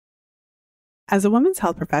As a women's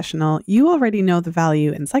health professional, you already know the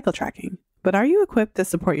value in cycle tracking, but are you equipped to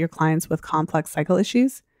support your clients with complex cycle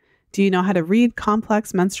issues? Do you know how to read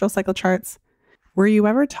complex menstrual cycle charts? Were you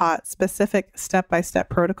ever taught specific step-by-step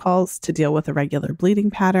protocols to deal with irregular bleeding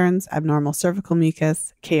patterns, abnormal cervical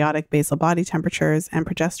mucus, chaotic basal body temperatures, and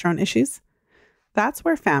progesterone issues? That's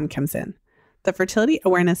where FAMM comes in. The Fertility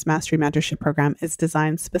Awareness Mastery Mentorship Program is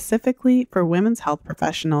designed specifically for women's health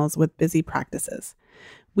professionals with busy practices.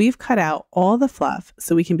 We've cut out all the fluff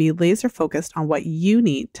so we can be laser focused on what you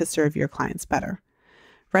need to serve your clients better.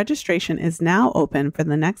 Registration is now open for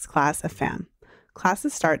the next class of FAMM.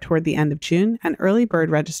 Classes start toward the end of June, and early bird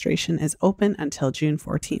registration is open until June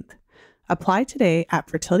 14th. Apply today at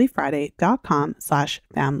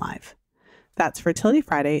fertilityfriday.com/FAMMlive. That's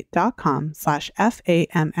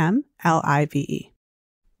fertilityfriday.com/FAMMLIVE.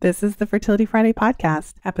 This is the Fertility Friday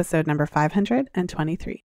podcast, episode number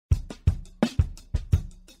 523.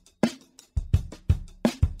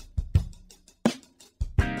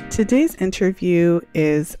 Today's interview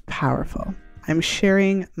is powerful. I'm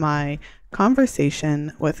sharing my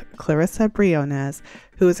conversation with Clarissa Briones,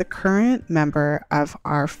 who is a current member of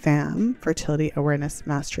our FAMM, Fertility Awareness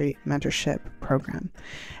Mastery Mentorship Program.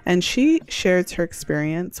 And she shares her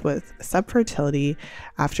experience with subfertility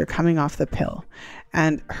after coming off the pill.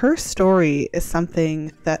 And her story is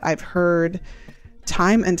something that I've heard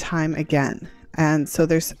time and time again. And so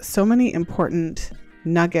there's so many important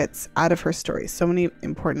nuggets out of her story, so many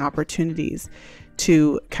important opportunities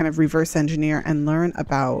to kind of reverse engineer and learn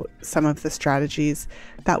about some of the strategies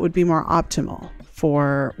that would be more optimal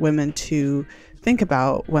for women to think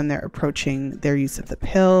about when they're approaching their use of the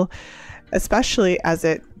pill, especially as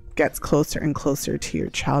it gets closer and closer to your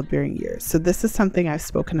childbearing years. So this is something I've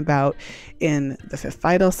spoken about in the fifth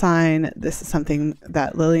vital sign. This is something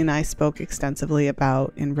that Lily and I spoke extensively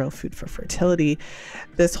about in Real Food for Fertility.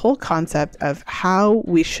 This whole concept of how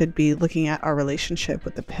we should be looking at our relationship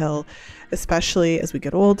with the pill, especially as we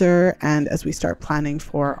get older and as we start planning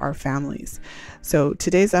for our families. So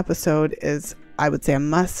today's episode is, I would say, a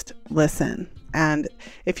must listen. And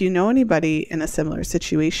if you know anybody in a similar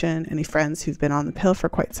situation, any friends who've been on the pill for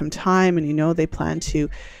quite some time and you know they plan to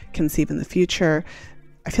conceive in the future,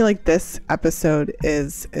 I feel like this episode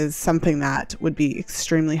is something that would be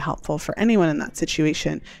extremely helpful for anyone in that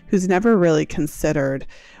situation who's never really considered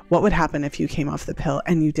what would happen if you came off the pill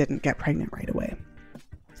and you didn't get pregnant right away.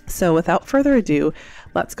 So without further ado,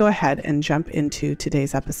 let's go ahead and jump into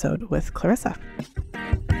today's episode with Clarissa.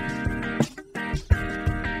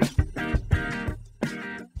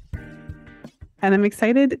 And I'm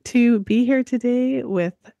excited to be here today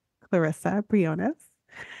with Clarissa Briones.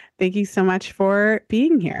 Thank you so much for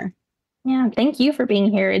being here. Yeah, thank you for being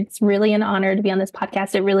here. It's really an honor to be on this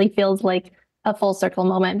podcast. It really feels like a full circle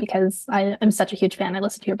moment because I'm such a huge fan. I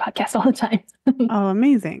listen to your podcast all the time. Oh,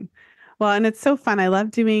 amazing. Well, and it's so fun. I love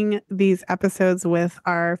doing these episodes with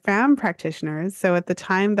our FAMM practitioners. So at the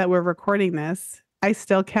time that we're recording this, I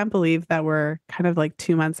still can't believe that we're kind of like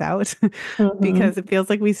 2 months out because it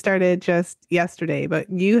feels like we started just yesterday, but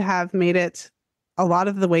you have made it a lot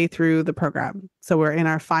of the way through the program. So we're in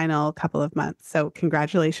our final couple of months. So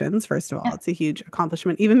congratulations, first of all. It's a huge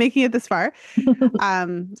accomplishment, even making it this far.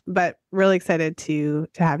 But really excited to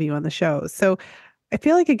have you on the show. So I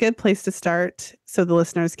feel like a good place to start so the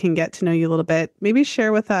listeners can get to know you a little bit, maybe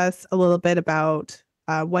share with us a little bit about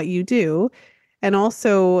what you do and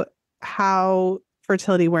also how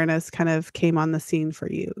fertility awareness kind of came on the scene for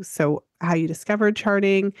you. So how you discovered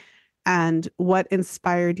charting and what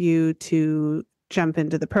inspired you to jump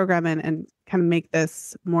into the program and kind of make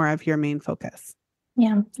this more of your main focus.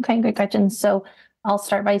 Yeah. Okay. Great question. So I'll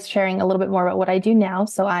start by sharing a little bit more about what I do now.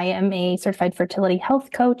 So I am a certified fertility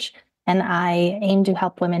health coach, and I aim to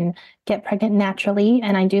help women get pregnant naturally.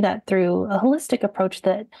 And I do that through a holistic approach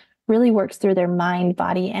that really works through their mind,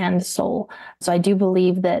 body, and soul. So I do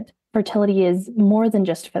believe that fertility is more than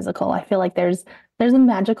just physical. I feel like there's a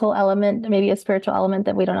magical element, maybe a spiritual element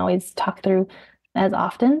that we don't always talk through as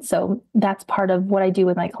often. So that's part of what I do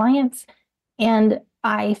with my clients. And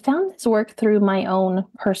I found this work through my own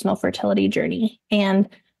personal fertility journey. And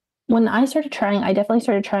when I started trying, I definitely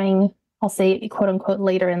started trying, I'll say quote unquote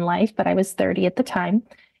later in life, but I was 30 at the time.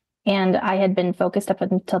 And I had been focused up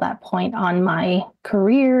until that point on my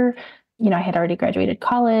career. You know, I had already graduated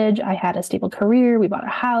college. I had a stable career. We bought a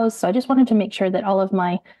house. So I just wanted to make sure that all of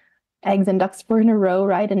my eggs and ducks were in a row,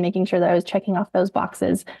 right? And making sure that I was checking off those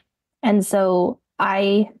boxes. And so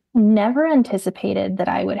I never anticipated that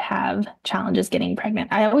I would have challenges getting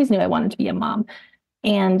pregnant. I always knew I wanted to be a mom.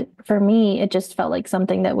 And for me, it just felt like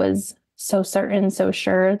something that was so certain, so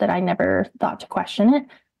sure that I never thought to question it.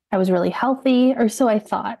 I was really healthy, or so I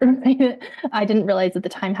thought. Right? I didn't realize at the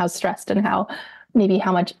time how stressed and how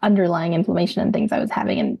much underlying inflammation and things I was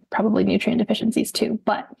having, and probably nutrient deficiencies too.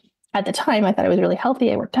 But at the time, I thought I was really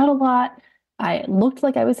healthy. I worked out a lot. I looked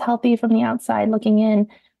like I was healthy from the outside looking in.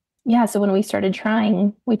 Yeah. So when we started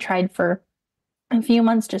trying, we tried for a few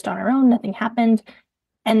months just on our own. Nothing happened.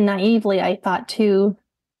 And naively, I thought too,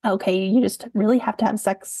 okay, you just really have to have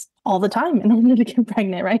sex all the time in order to get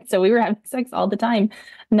pregnant, right? So we were having sex all the time,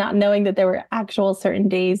 not knowing that there were actual certain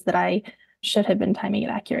days that I should have been timing it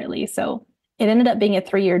accurately. So it ended up being a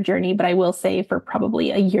 3-year journey, but I will say for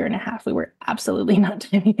probably a year and a half, we were absolutely not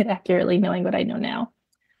timing it accurately, knowing what I know now.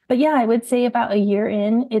 But yeah, I would say about a year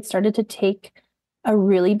in, it started to take a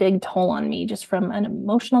really big toll on me, just from an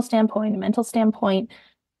emotional standpoint, a mental standpoint.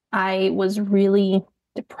 I was really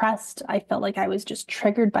depressed. I felt like I was just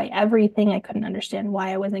triggered by everything. I couldn't understand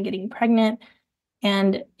why I wasn't getting pregnant.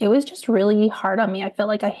 And it was just really hard on me. I felt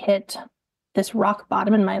like I hit this rock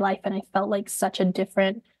bottom in my life, and I felt like such a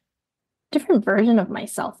different version of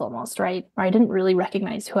myself almost, right? Where I didn't really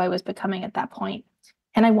recognize who I was becoming at that point.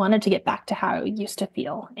 And I wanted to get back to how I used to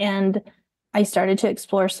feel. And I started to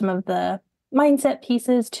explore some of the mindset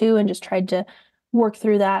pieces too, and just tried to work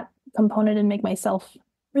through that component and make myself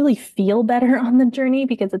really feel better on the journey,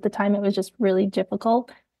 because at the time it was just really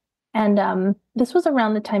difficult. And this was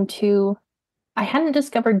around the time too, I hadn't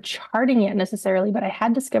discovered charting yet necessarily, but I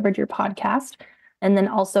had discovered your podcast and then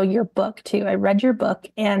also your book too. I read your book,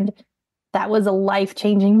 and that was a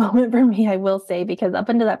life-changing moment for me, I will say, because up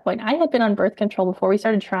until that point, I had been on birth control before we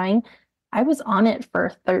started trying. I was on it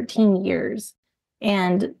for 13 years,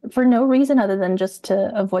 and for no reason other than just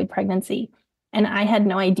to avoid pregnancy. And I had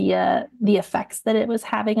no idea the effects that it was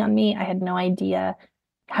having on me. I had no idea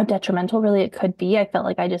how detrimental really it could be. I felt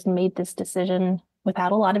like I just made this decision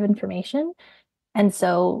without a lot of information. And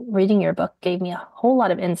so reading your book gave me a whole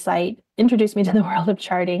lot of insight, introduced me to the world of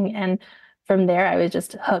charting. And from there, I was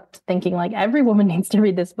just hooked, thinking like every woman needs to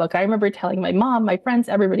read this book. I remember telling my mom, my friends,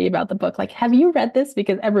 everybody about the book, like, have you read this?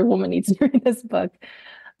 Because every woman needs to read this book.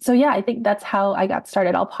 So yeah, I think that's how I got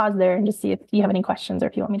started. I'll pause there and just see if you have any questions or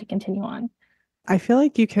if you want me to continue on. I feel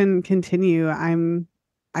like you can continue. I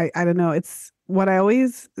don't know. It's what I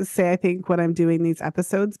always say, I think, when I'm doing these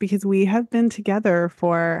episodes, because we have been together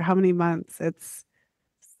for how many months? It's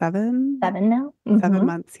seven, 7 now. 7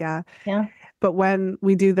 months. Yeah. Yeah. But when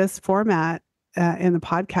we do this format in the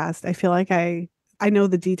podcast, I feel like I know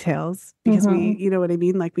the details because we, you know what I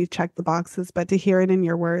mean? Like we've checked the boxes, but to hear it in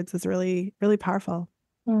your words is really, really powerful.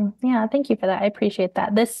 Yeah. Thank you for that. I appreciate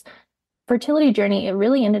that. This fertility journey, it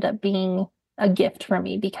really ended up being a gift for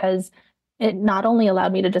me, because it not only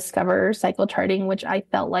allowed me to discover cycle charting, which I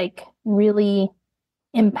felt like really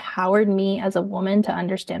empowered me as a woman to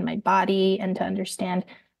understand my body and to understand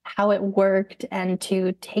how it worked and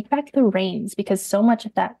to take back the reins, because so much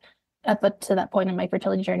of that up to that point in my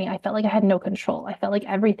fertility journey, I felt like I had no control. I felt like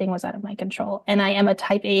everything was out of my control. And I am a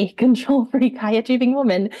type A control freak, high achieving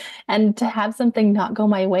woman. And to have something not go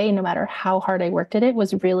my way, no matter how hard I worked at it,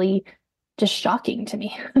 was really just shocking to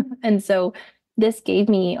me. And so this gave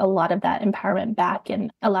me a lot of that empowerment back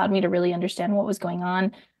and allowed me to really understand what was going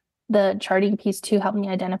on. The charting piece too helped me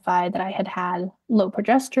identify that I had low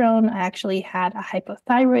progesterone. I actually had a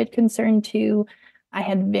hypothyroid concern too. I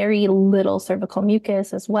had very little cervical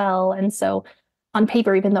mucus as well. And so on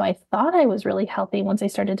paper, even though I thought I was really healthy, once I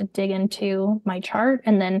started to dig into my chart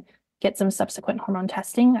and then get some subsequent hormone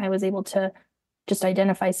testing, I was able to just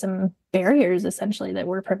identify some barriers essentially that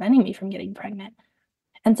were preventing me from getting pregnant.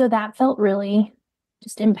 And so that felt really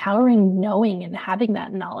just empowering, knowing and having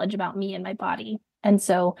that knowledge about me and my body. And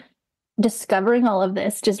so discovering all of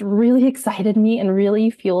this just really excited me and really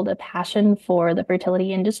fueled a passion for the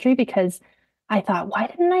fertility industry, because I thought, why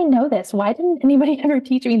didn't I know this? Why didn't anybody ever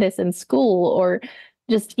teach me this in school, or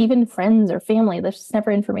just even friends or family? There's just never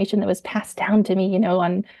information that was passed down to me,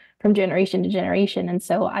 on from generation to generation. And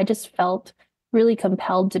so I just felt really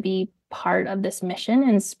compelled to be part of this mission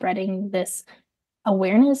and spreading this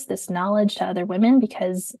awareness, this knowledge to other women,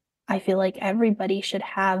 because I feel like everybody should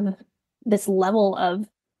have this level of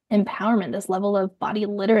empowerment, this level of body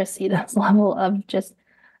literacy, this level of just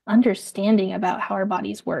understanding about how our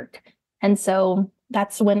bodies work. And so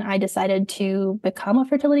that's when I decided to become a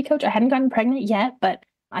fertility coach. I hadn't gotten pregnant yet, but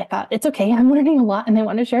I thought it's okay. I'm learning a lot and I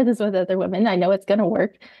want to share this with other women. I know it's going to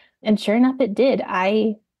work. And sure enough, it did.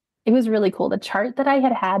 It was really cool. The chart that I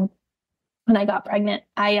had when I got pregnant,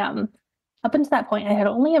 up until that point, I had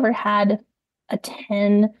only ever had a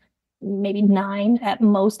 10, maybe 9, at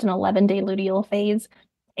most an 11-day luteal phase.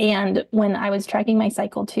 And when I was tracking my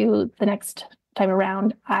cycle too, the next time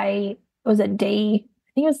around, I was at day,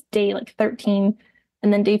 I think it was day like 13.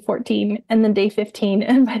 and then day 14, and then day 15.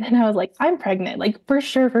 And by then I was like, I'm pregnant. Like for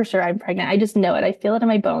sure, I'm pregnant. I just know it. I feel it in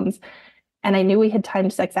my bones. And I knew we had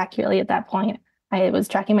timed sex accurately at that point. I was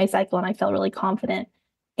tracking my cycle and I felt really confident.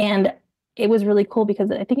 And it was really cool because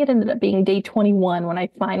I think it ended up being day 21 when I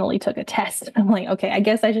finally took a test. I'm like, okay, I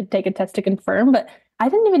guess I should take a test to confirm, but I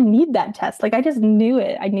didn't even need that test. Like I just knew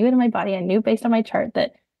it. I knew it in my body. I knew based on my chart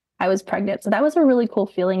that I was pregnant. So that was a really cool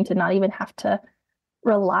feeling to not even have to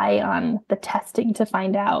rely on the testing to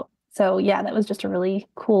find out. So yeah, that was just a really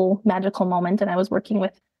cool, magical moment. And I was working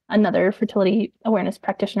with another fertility awareness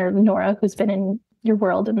practitioner, Nora, who's been in your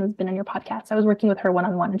world and has been in your podcast. I was working with her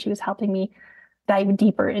one-on-one and she was helping me dive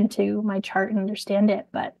deeper into my chart and understand it.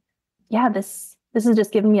 But yeah, this has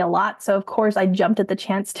just given me a lot. So of course I jumped at the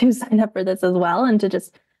chance to sign up for this as well and to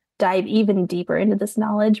just dive even deeper into this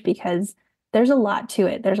knowledge because there's a lot to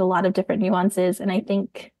it. There's a lot of different nuances. And I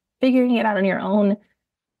think figuring it out on your own,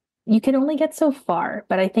 you can only get so far.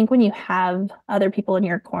 But I think when you have other people in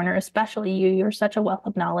your corner, especially you're such a wealth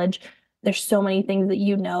of knowledge. There's so many things that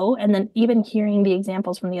you know. And then even hearing the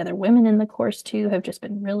examples from the other women in the course too have just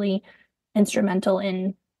been really instrumental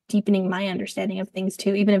in deepening my understanding of things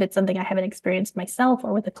too. Even if it's something I haven't experienced myself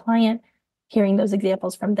or with a client, hearing those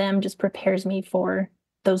examples from them just prepares me for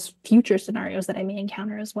those future scenarios that I may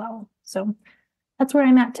encounter as well. So that's where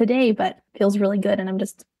I'm at today, but feels really good. And I'm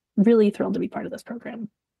just really thrilled to be part of this program.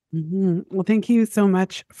 Well, thank you so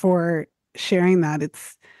much for sharing that.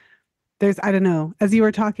 I don't know, as you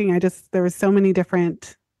were talking, there was so many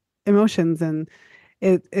different emotions and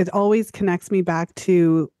it always connects me back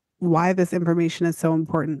to why this information is so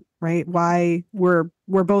important, right? Why we're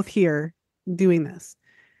both here doing this.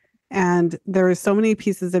 And there are so many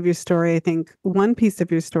pieces of your story. I think one piece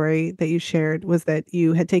of your story that you shared was that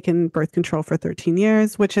you had taken birth control for 13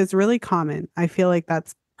 years, which is really common. I feel like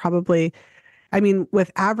that's probably,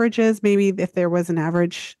 with averages, maybe if there was an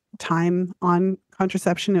average time on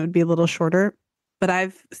contraception, it would be a little shorter. But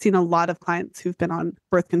I've seen a lot of clients who've been on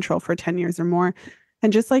birth control for 10 years or more.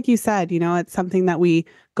 And just like you said, it's something that we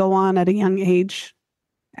go on at a young age.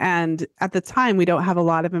 And at the time, we don't have a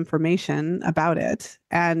lot of information about it.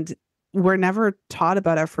 And we're never taught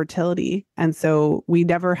about our fertility. And so we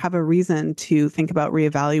never have a reason to think about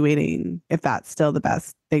reevaluating if that's still the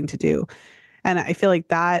best thing to do. And I feel like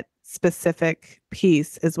that specific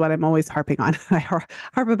piece is what I'm always harping on. I harp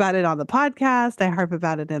about it on the podcast. I harp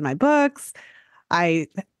about it in my books. I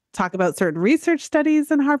talk about certain research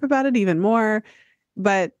studies and harp about it even more.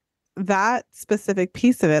 But that specific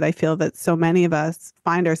piece of it, I feel that so many of us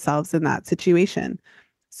find ourselves in that situation.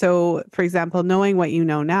 So, for example, knowing what you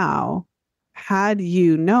know now, had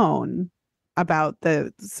you known about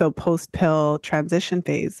post-pill transition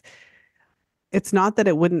phase, it's not that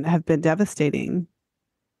it wouldn't have been devastating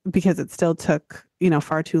because it still took,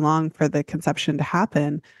 far too long for the conception to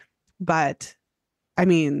happen. But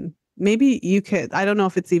maybe you could, I don't know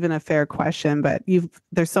if it's even a fair question, but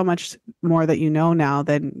there's so much more that you know now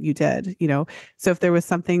than you did, So if there was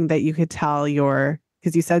something that you could tell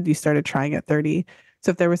because you said you started trying at 30. So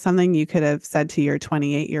if there was something you could have said to your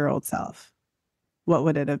 28-year-old self, what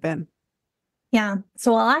would it have been? Yeah.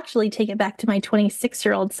 So I'll actually take it back to my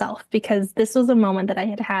 26-year-old self because this was a moment that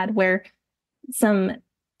I had where some,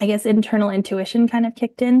 I guess, internal intuition kind of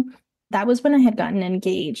kicked in. That was when I had gotten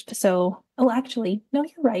engaged. So, actually, no,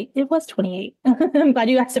 you're right. It was 28. I'm glad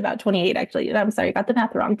you asked about 28, actually. I'm sorry, I got the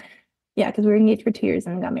math wrong. Yeah, because we were engaged for 2 years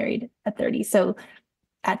and got married at 30. So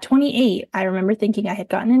at 28, I remember thinking I had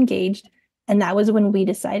gotten engaged. And that was when we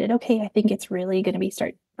decided, okay, I think it's really going to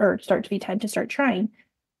start to be time to start trying.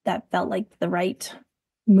 That felt like the right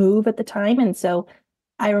move at the time. And so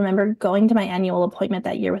I remember going to my annual appointment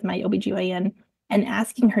that year with my OBGYN and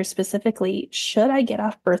asking her specifically, should I get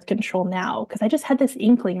off birth control now? Because I just had this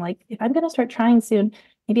inkling, like, if I'm going to start trying soon,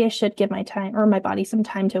 maybe I should give my body some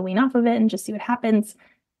time to wean off of it and just see what happens.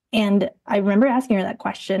 And I remember asking her that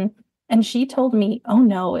question. And she told me, oh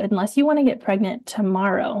no, unless you want to get pregnant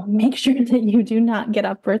tomorrow, make sure that you do not get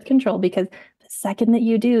off birth control because the second that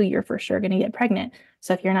you do, you're for sure going to get pregnant.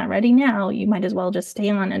 So if you're not ready now, you might as well just stay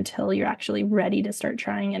on until you're actually ready to start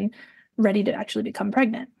trying and ready to actually become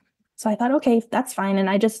pregnant. So I thought, okay, that's fine. And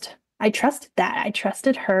I trusted that. I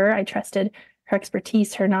trusted her. I trusted her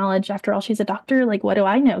expertise, her knowledge. After all, she's a doctor. Like, what do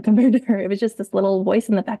I know compared to her? It was just this little voice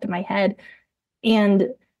in the back of my head. And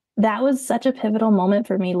that was such a pivotal moment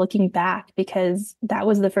for me looking back, because that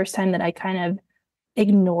was the first time that I kind of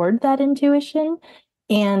ignored that intuition.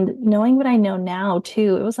 And knowing what I know now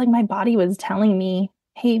too, it was like my body was telling me,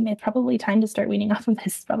 hey, it's probably time to start weaning off of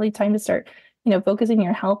this. It's probably time to start, focusing on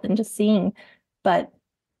your health and just seeing. But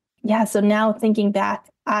yeah, so now thinking back,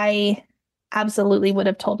 I absolutely would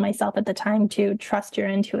have told myself at the time to trust your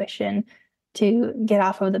intuition, to get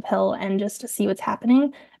off of the pill and just to see what's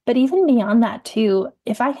happening. But even beyond that, too,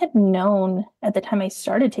 if I had known at the time I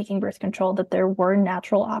started taking birth control that there were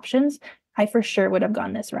natural options, I for sure would have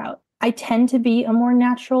gone this route. I tend to be a more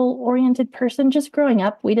natural oriented person. Just growing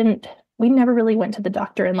up, we never really went to the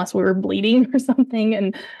doctor unless we were bleeding or something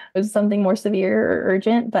and it was something more severe or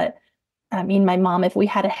urgent. But I mean, my mom, if we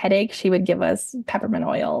had a headache, she would give us peppermint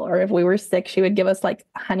oil, or if we were sick, she would give us like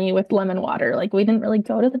honey with lemon water. Like we didn't really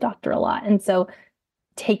go to the doctor a lot. And so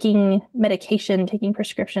taking medication, taking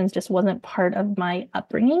prescriptions just wasn't part of my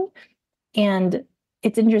upbringing. And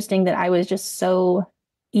it's interesting that I was just so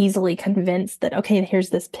easily convinced that, okay,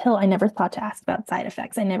 here's this pill. I never thought to ask about side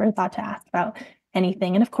effects. I never thought to ask about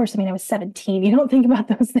anything. And of course, I mean, I was 17. You don't think about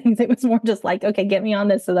those things. It was more just like, okay, get me on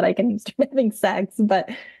this so that I can start having sex. But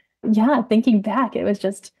yeah, thinking back, it was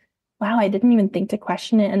just, wow, I didn't even think to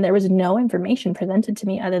question it. And there was no information presented to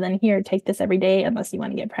me other than here, take this every day unless you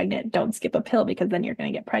want to get pregnant. Don't skip a pill because then you're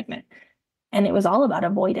going to get pregnant. And it was all about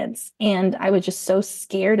avoidance. And I was just so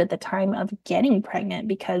scared at the time of getting pregnant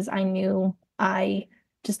because I knew I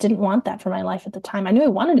just didn't want that for my life at the time. I knew I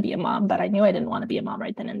wanted to be a mom, but I knew I didn't want to be a mom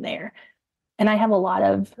right then and there. And I have a lot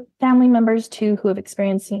of family members too who have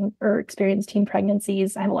experienced teen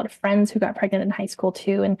pregnancies. I have a lot of friends who got pregnant in high school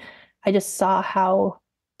too. And I just saw how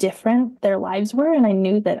different their lives were. And I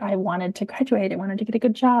knew that I wanted to graduate. I wanted to get a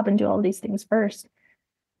good job and do all these things first.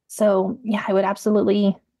 So yeah, I would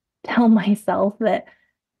absolutely tell myself that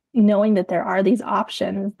knowing that there are these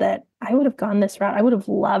options that I would have gone this route. I would have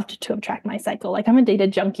loved to have tracked my cycle. Like I'm a data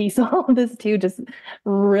junkie. So all of this too just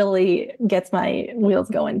really gets my wheels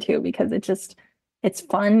going too, because it's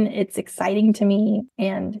fun. It's exciting to me.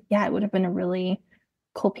 And yeah, it would have been a really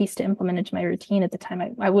cool piece to implement into my routine at the time.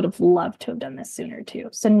 I would have loved to have done this sooner too.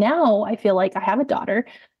 So now I feel like I have a daughter.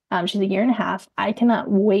 She's a year and a half. I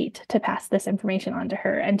cannot wait to pass this information on to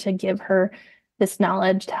her and to give her this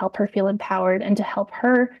knowledge to help her feel empowered and to help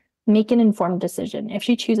her make an informed decision. If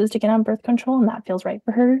she chooses to get on birth control and that feels right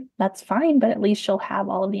for her, that's fine, but at least she'll have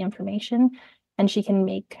all of the information and she can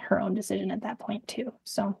make her own decision at that point too.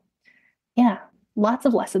 So yeah, lots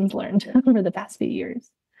of lessons learned over the past few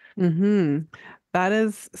years. Mm-hmm. That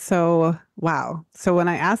is so wow. So when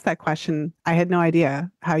I asked that question, I had no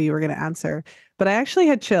idea how you were going to answer, but I actually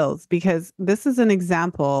had chills because this is an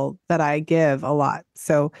example that I give a lot.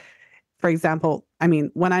 So for example, I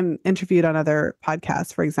mean, when I'm interviewed on other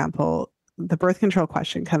podcasts, for example, the birth control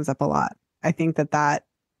question comes up a lot. I think that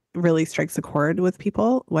really strikes a chord with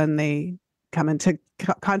people when they come into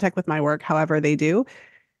contact with my work, however they do.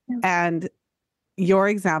 Yeah. And your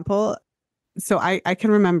example, so I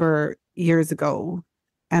can remember years ago,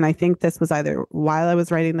 and I think this was either while I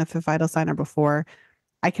was writing the Fifth Vital Sign or before,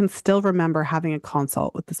 I can still remember having a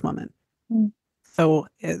consult with this woman. Mm. So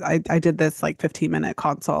I did this like 15-minute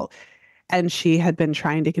consult. And she had been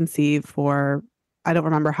trying to conceive for, I don't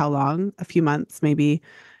remember how long, a few months maybe.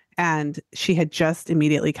 And she had just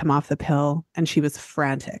immediately come off the pill and she was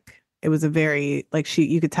frantic. It was a very, like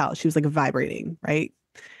you could tell she was like vibrating, right?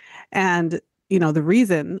 And, the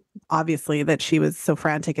reason obviously that she was so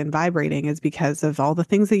frantic and vibrating is because of all the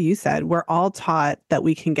things that you said. We're all taught that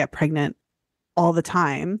we can get pregnant all the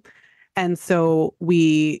time. And so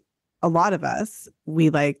a lot of us, we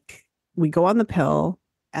go on the pill.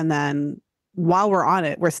 And then while we're on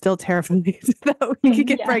it, we're still terrified that we could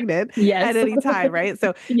get pregnant at any time, right?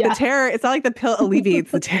 So the terror, it's not like the pill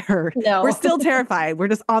alleviates the terror. No. We're still terrified. We're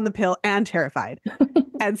just on the pill and terrified.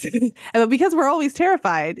 and because we're always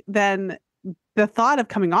terrified, then the thought of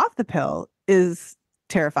coming off the pill is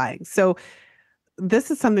terrifying. So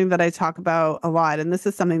this is something that I talk about a lot. And this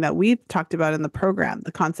is something that we've talked about in the program,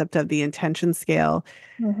 the concept of the intention scale.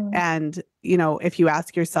 Mm-hmm. And, if you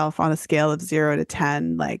ask yourself on a scale of 0 to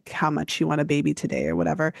 10, like how much you want a baby today or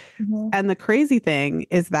whatever. Mm-hmm. And the crazy thing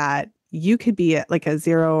is that you could be at like a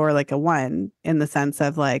 0 or like a 1 in the sense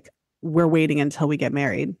of like, we're waiting until we get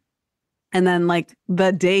married. And then like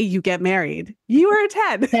the day you get married, you are a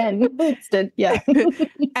 10. 10. Instant. Yeah.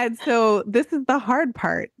 And so this is the hard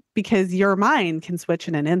part. Because your mind can switch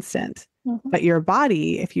in an instant, but your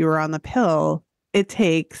body, if you were on the pill, it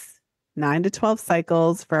takes 9 to 12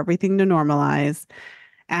 cycles for everything to normalize.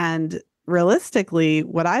 And realistically,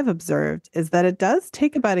 what I've observed is that it does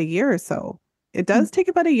take about a year or so. It does take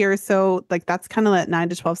about a year or so. Like that's kind of that 9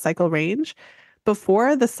 to 12 cycle range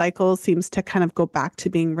before the cycle seems to kind of go back to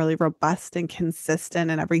being really robust and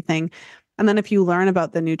consistent and everything. And then if you learn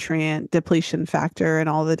about the nutrient depletion factor and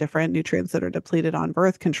all the different nutrients that are depleted on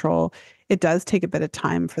birth control, it does take a bit of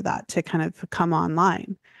time for that to kind of come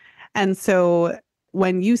online. And so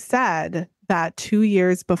when you said that 2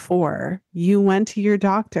 years before you went to your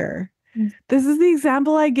doctor. Mm. This is the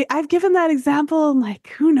example I've given that example in like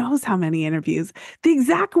who knows how many interviews. The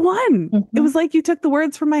exact one. It was like you took the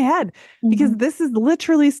words from my head because this is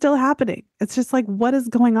literally still happening. It's just like, what is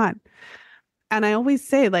going on? And I always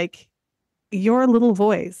say, like, your little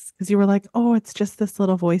voice, because you were like, oh, it's just this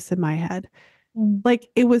little voice in my head. Like,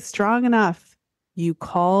 it was strong enough. You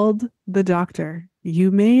called the doctor,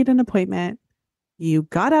 you made an appointment, you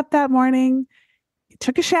got up that morning, you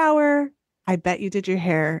took a shower. I bet you did your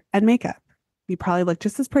hair and makeup. You probably look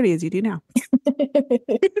just as pretty as you do now.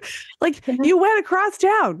 Like, you went across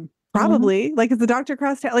town, probably. Like, is the doctor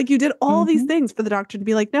across town? Like, you did all these things for the doctor to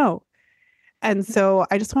be like, no. And so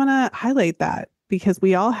I just want to highlight that because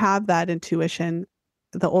we all have that intuition.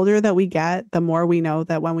 The older that we get, the more we know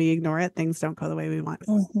that when we ignore it, things don't go the way we want.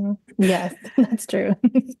 Yes, that's true.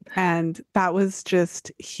 And that was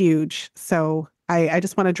just huge. So I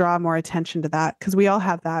just want to draw more attention to that because we all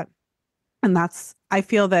have that. And I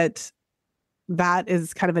feel that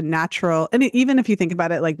is kind of a natural, and even if you think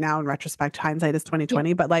about it, like now in retrospect, hindsight is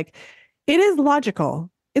 2020, but like it is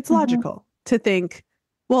logical. It's logical to think,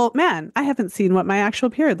 well, man, I haven't seen what my actual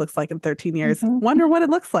period looks like in 13 years. Wonder what it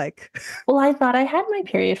looks like. Well, I thought I had my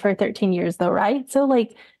period for 13 years though, right? So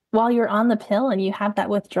like while you're on the pill and you have that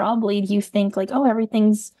withdrawal bleed, you think like, oh,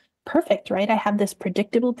 everything's perfect, right? I have this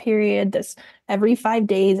predictable period, this every 5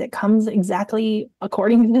 days, it comes exactly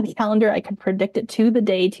according to the calendar. I could predict it to the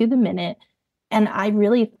day, to the minute. And I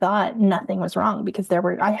really thought nothing was wrong because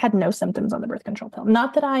I had no symptoms on the birth control pill.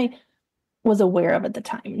 Not that I was aware of at the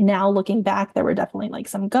time. Now looking back, there were definitely like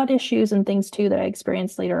some gut issues and things too that I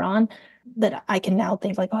experienced later on that I can now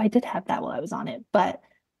think like, oh, I did have that while I was on it, but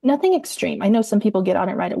nothing extreme. I know some people get on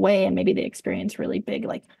it right away and maybe they experience really big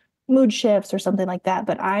like mood shifts or something like that.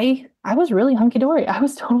 But I was really hunky-dory. I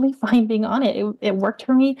was totally fine being on it. It worked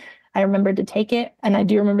for me. I remembered to take it. And I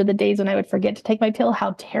do remember the days when I would forget to take my pill,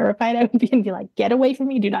 how terrified I would be and be like, get away from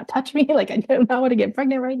me. Do not touch me. Like, I don't know how to get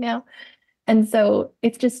pregnant right now. And so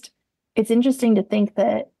it's interesting to think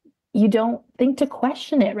that you don't think to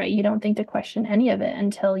question it, right? You don't think to question any of it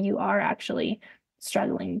until you are actually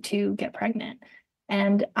struggling to get pregnant.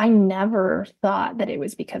 And I never thought that it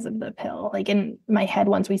was because of the pill. Like in my head,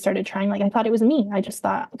 once we started trying, like I thought it was me. I just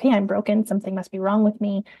thought, okay, I'm broken. Something must be wrong with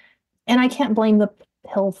me. And I can't blame the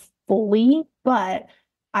pill fully, but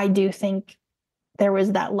I do think there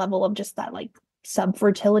was that level of just that like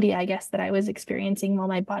subfertility, I guess, that I was experiencing while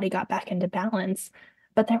my body got back into balance.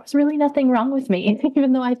 But there was really nothing wrong with me,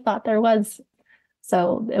 even though I thought there was.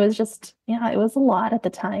 So it was just, yeah, it was a lot at the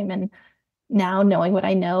time. And now knowing what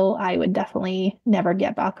I know, I would definitely never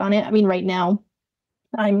get back on it. I mean, right now,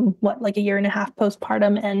 I'm like a year and a half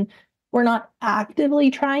postpartum, and we're not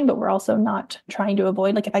actively trying, but we're also not trying to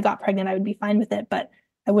avoid. Like if I got pregnant, I would be fine with it, but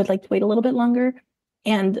I would like to wait a little bit longer.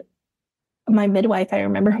 And my midwife, I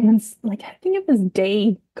remember once, like, I think it was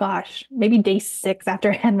maybe day 6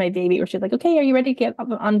 after I had my baby, where she's like, okay, are you ready to get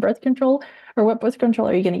on birth control? Or what birth control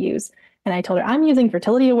are you going to use? And I told her, I'm using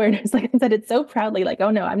fertility awareness. Like I said it so proudly, like,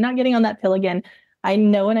 oh no, I'm not getting on that pill again. I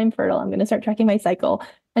know when I'm fertile, I'm going to start tracking my cycle.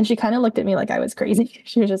 And she kind of looked at me like I was crazy.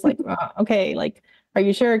 She was just like, oh, okay, like, are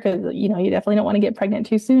you sure? Because, you definitely don't want to get pregnant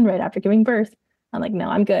too soon right after giving birth. I'm like, no,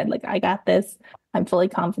 I'm good. Like, I got this. I'm fully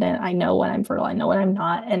confident. I know when I'm fertile. I know when I'm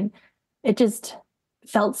not. And it just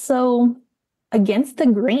felt so against the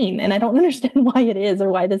grain. And I don't understand why it is or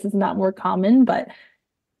why this is not more common. But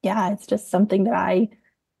yeah, it's just something that I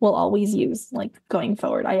will always use like going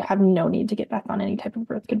forward. I have no need to get back on any type of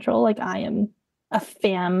birth control. Like I am a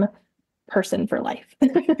FAMM person for life.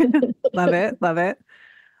 Love it. Love it.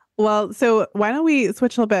 Well, so why don't we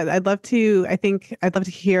switch a little bit? I'd love to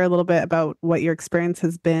hear a little bit about what your experience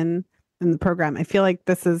has been in the program. I feel like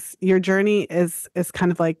your journey is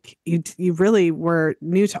kind of like you really were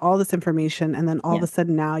new to all this information, and then all of a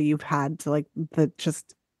sudden now you've had to like the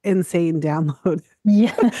just insane download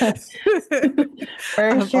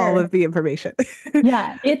of sure. all of the information.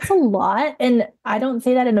 Yeah, it's a lot. And I don't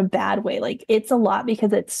say that in a bad way. Like it's a lot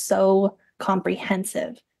because it's so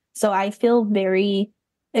comprehensive. So I feel very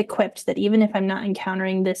equipped that even if I'm not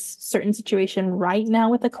encountering this certain situation right now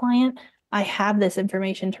with a client, I have this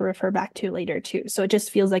information to refer back to later too. So it just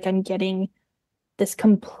feels like I'm getting this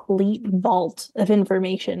complete vault of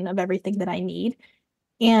information of everything that I need.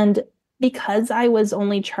 And because I was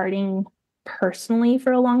only charting personally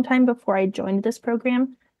for a long time before I joined this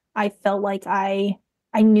program, I felt like I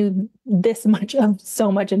knew this much of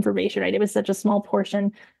so much information, right? It was such a small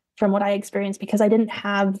portion from what I experienced because I didn't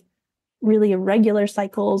have really irregular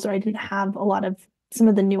cycles, or I didn't have a lot of some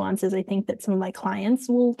of the nuances I think that some of my clients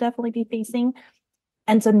will definitely be facing.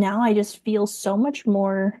 And so now I just feel so much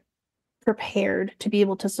more prepared to be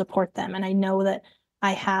able to support them. And I know that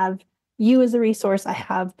I have you as a resource. I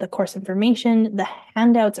have the course information. The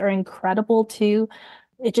handouts are incredible too.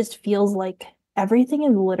 It just feels like everything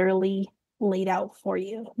is literally laid out for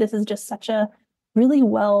you. This is just such a really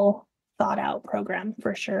well thought out program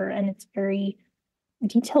for sure. And it's very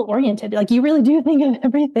detail oriented. Like you really do think of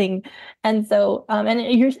everything. And so, and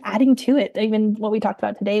you're adding to it, even what we talked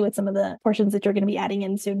about today with some of the portions that you're going to be adding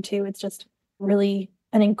in soon too. It's just really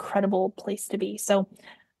an incredible place to be. So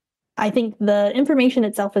I think the information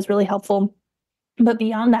itself is really helpful. But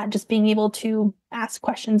beyond that, just being able to ask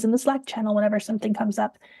questions in the Slack channel whenever something comes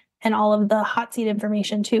up, and all of the hot seat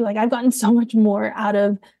information too. Like I've gotten so much more out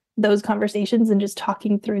of those conversations and just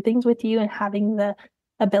talking through things with you and having the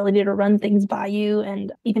ability to run things by you.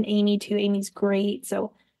 And even Amy too. Amy's great.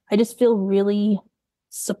 So I just feel really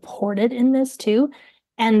supported in this too.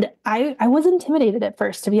 And I was intimidated at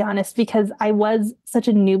first, to be honest, because I was such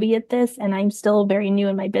a newbie at this and I'm still very new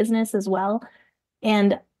in my business as well.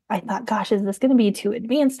 And I thought, gosh, is this going to be too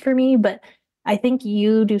advanced for me? But I think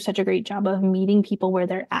you do such a great job of meeting people where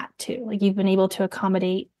they're at too. Like you've been able to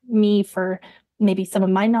accommodate me for maybe some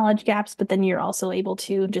of my knowledge gaps, but then you're also able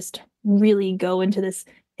to just really go into this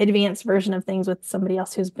advanced version of things with somebody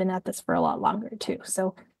else who's been at this for a lot longer too.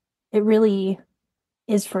 So it really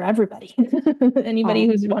is for everybody. Anybody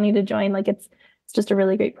who's wanting to join, like it's just a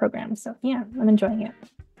really great program. So yeah, I'm enjoying it.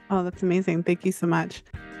 Oh, that's amazing. Thank you so much.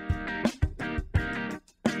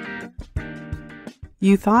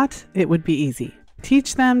 You thought it would be easy.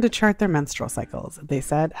 Teach them to chart their menstrual cycles, they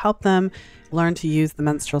said. Help them learn to use the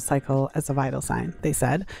menstrual cycle as a vital sign, they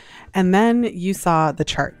said. And then you saw the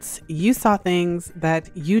charts. You saw things that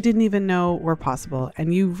you didn't even know were possible,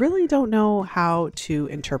 and you really don't know how to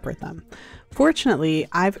interpret them. Fortunately,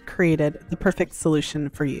 I've created the perfect solution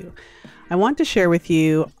for you. I want to share with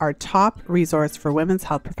you our top resource for women's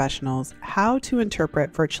health professionals, how to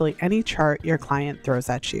interpret virtually any chart your client throws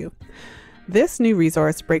at you. This new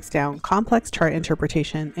resource breaks down complex chart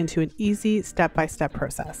interpretation into an easy step-by-step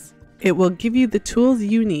process. It will give you the tools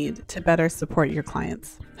you need to better support your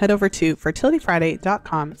clients. Head over to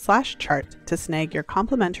fertilityfriday.com/chart to snag your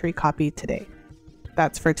complimentary copy today.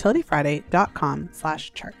 That's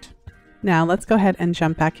fertilityfriday.com/chart. Now let's go ahead and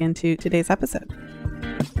jump back into today's episode.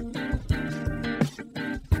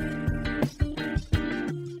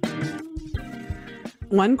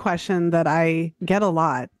 One question that I get a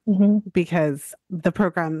lot, because the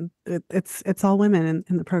program, it's all women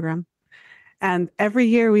in the program. And every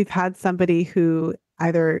year we've had somebody who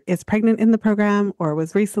either is pregnant in the program or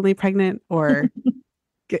was recently pregnant or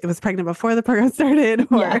it was pregnant before the program started,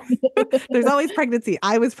 or there's always pregnancy.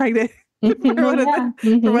 I was pregnant for one of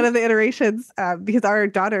the iterations because our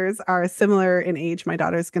daughters are similar in age. My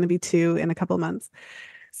daughter's going to be 2 in a couple of months.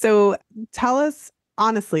 So tell us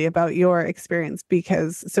honestly about your experience,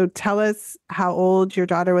 tell us how old your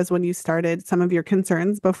daughter was when you started, some of your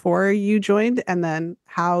concerns before you joined, and then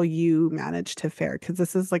how you managed to fare, because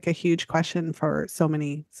this is like a huge question for so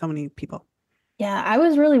many people. Yeah, I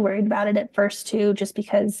was really worried about it at first too, just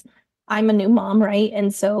because I'm a new mom, right?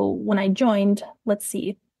 And so when I joined, let's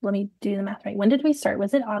see, let me do the math right. When did we start?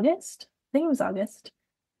 Was it August? I think it was August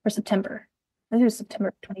or September. I think it was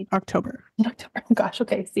September 20. October. October. Oh gosh.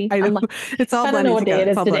 Okay. See, I know. It's all I don't know what day it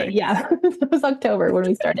is today. blurry. Yeah. It was October when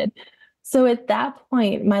we started. So at that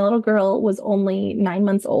point, my little girl was only 9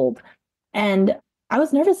 months old. And I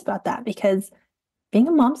was nervous about that because being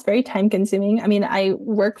a mom's very time consuming. I mean, I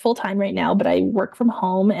work full time right now, but I work from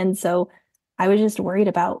home. And so I was just worried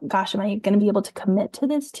about, gosh, am I going to be able to commit to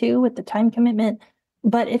this too with the time commitment?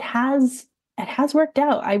 But it has worked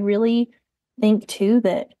out. I really think too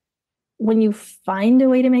that when you find a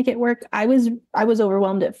way to make it work, I was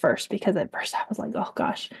overwhelmed at first, because at first I was like, oh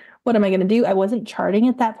gosh, what am I going to do? I wasn't charting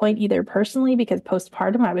at that point either personally, because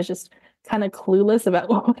postpartum, I was just kind of clueless about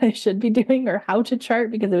what I should be doing or how to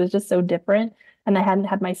chart, because it was just so different. And I hadn't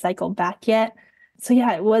had my cycle back yet. So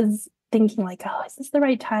yeah, it was thinking like, oh, is this the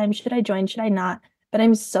right time? Should I join? Should I not? But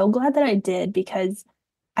I'm so glad that I did, because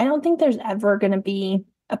I don't think there's ever going to be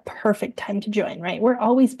a perfect time to join, right? We're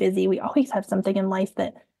always busy. We always have something in life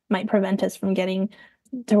that might prevent us from getting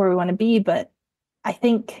to where we want to be. But I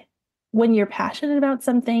think when you're passionate about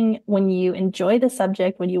something, when you enjoy the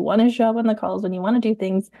subject, when you want to show up on the calls, when you want to do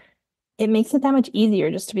things, it makes it that much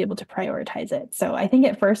easier just to be able to prioritize it. So I think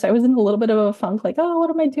at first I was in a little bit of a funk, like, oh, what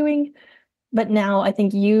am I doing? But now I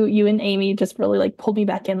think you and Amy just really like pulled me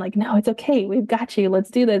back in, like, no, it's okay. We've got you. Let's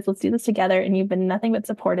do this. Let's do this together. And you've been nothing but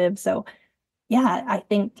supportive. So yeah, I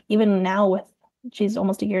think even now with she's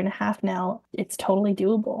almost a year and a half now, it's totally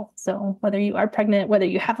doable. So whether you are pregnant, whether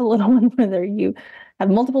you have a little one, whether you have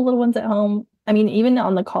multiple little ones at home, I mean, even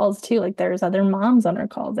on the calls too, like there's other moms on our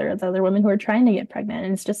calls, there's other women who are trying to get pregnant.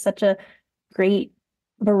 And it's just such a great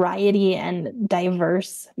variety and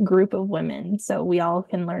diverse group of women. So we all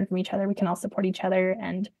can learn from each other. We can all support each other.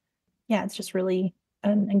 And yeah, it's just really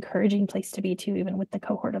an encouraging place to be too, even with the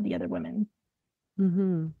cohort of the other women.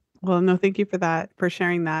 Mm-hmm. Well, no, thank you for that, for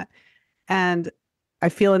sharing that. And I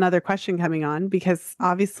feel another question coming on because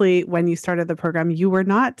obviously when you started the program, you were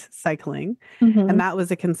not cycling and Mm-hmm. that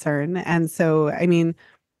was a concern. And so, I mean,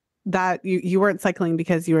 that you weren't cycling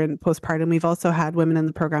because you were in postpartum. We've also had women in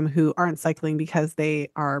the program who aren't cycling because they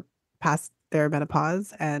are past their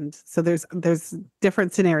menopause. And so there's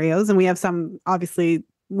different scenarios. And we have some obviously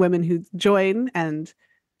women who join and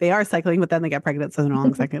they are cycling, but then they get pregnant, so they're no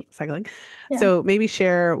longer cycling. Yeah. So maybe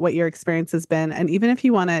share what your experience has been. And even if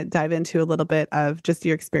you want to dive into a little bit of just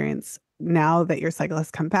your experience now that your cycle has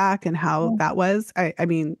come back and how that was. I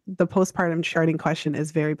mean, the postpartum charting question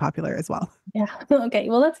is very popular as well. Yeah. Okay.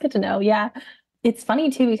 Well, that's good to know. Yeah. It's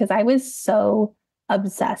funny too, because I was so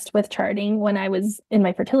obsessed with charting when I was in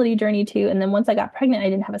my fertility journey too. And then once I got pregnant, I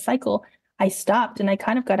didn't have a cycle. I stopped and I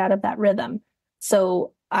kind of got out of that rhythm.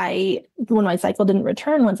 So when my cycle didn't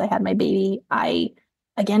return once I had my baby, I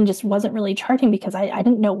again just wasn't really charting because I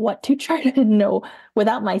didn't know what to chart. I didn't know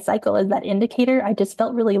without my cycle as that indicator. I just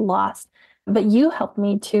felt really lost. But you helped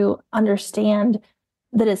me to understand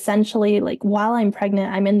that essentially, like while I'm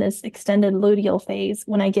pregnant, I'm in this extended luteal phase.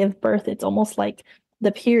 When I give birth, it's almost like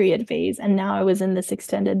the period phase. And now I was in this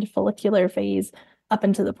extended follicular phase up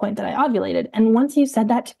until the point that I ovulated. And once you said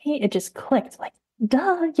that to me, it just clicked like,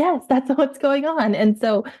 duh, yes, that's what's going on. And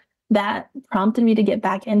so that prompted me to get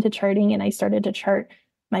back into charting. And I started to chart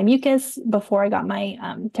my mucus before I got my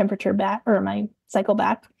temperature back or my cycle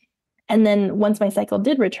back. And then once my cycle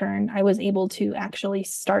did return, I was able to actually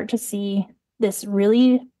start to see this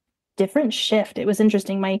really different shift. It was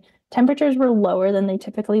interesting. My temperatures were lower than they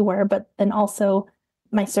typically were, but then also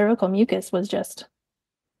my cervical mucus was just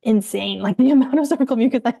insane. Like the amount of cervical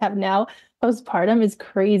mucus I have now postpartum is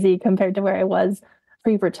crazy compared to where I was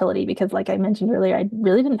pre-fertility, because like I mentioned earlier, I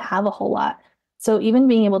really didn't have a whole lot. So even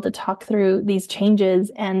being able to talk through these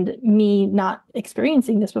changes and me not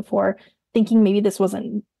experiencing this before, thinking maybe this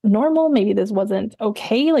wasn't normal, maybe this wasn't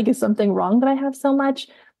okay, like is something wrong that I have so much?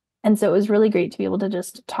 And so it was really great to be able to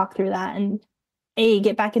just talk through that and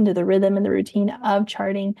get back into the rhythm and the routine of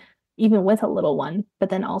charting, even with a little one, but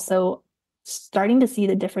then also starting to see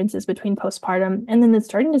the differences between postpartum and then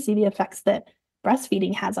starting to see the effects that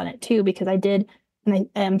breastfeeding has on it too, because I did, and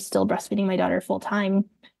I am still breastfeeding my daughter full time.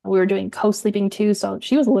 We were doing co-sleeping too. So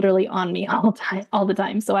she was literally on me all the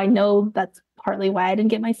time. So I know that's partly why I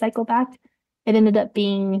didn't get my cycle back. It ended up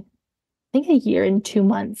being, I think, a year and 2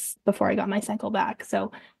 months before I got my cycle back.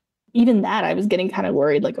 So even that, I was getting kind of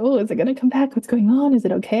worried, like, oh, is it going to come back? What's going on? Is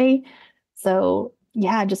it okay? So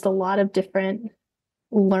yeah, just a lot of different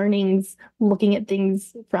learnings, looking at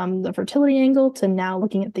things from the fertility angle to now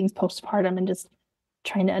looking at things postpartum and just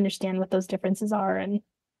trying to understand what those differences are. And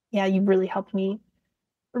yeah, you really helped me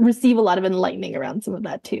receive a lot of enlightening around some of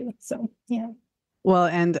that too. So yeah. Well,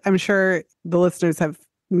 and I'm sure the listeners have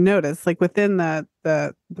noticed, like within the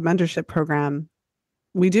mentorship program,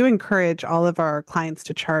 we do encourage all of our clients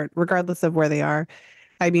to chart, regardless of where they are.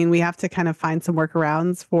 I mean, we have to kind of find some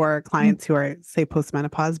workarounds for clients who are, say,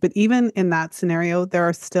 postmenopause. But even in that scenario, there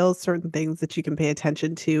are still certain things that you can pay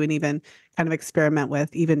attention to and even kind of experiment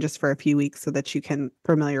with, even just for a few weeks, so that you can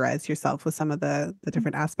familiarize yourself with some of the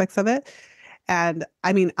different aspects of it. And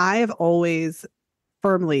I mean, I have always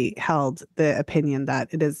firmly held the opinion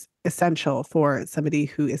that it is essential for somebody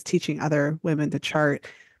who is teaching other women to chart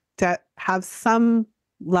to have some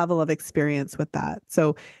level of experience with that.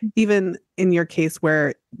 So even in your case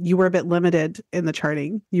where you were a bit limited in the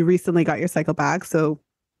charting, you recently got your cycle back. So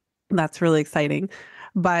that's really exciting.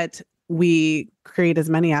 But we create as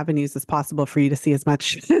many avenues as possible for you to see as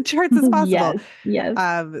much charts as possible. Yes,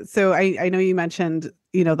 yes. So I know you mentioned,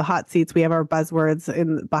 the hot seats. We have our buzzwords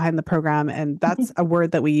in behind the program, and that's a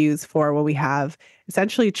word that we use for when we have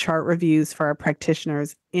essentially chart reviews for our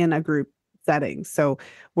practitioners in a group setting. So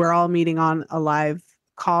we're all meeting on a live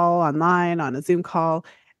call online on a Zoom call,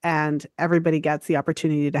 and everybody gets the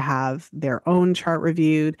opportunity to have their own chart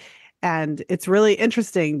reviewed. And it's really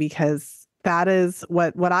interesting because that is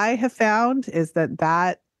what I have found is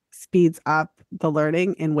that speeds up the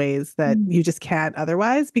learning in ways that you just can't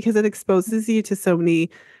otherwise, because it exposes you to so many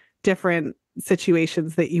different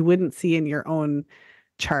situations that you wouldn't see in your own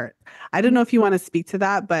chart. I don't know if you want to speak to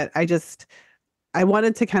that, but I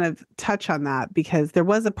wanted to kind of touch on that because there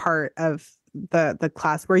was a part of the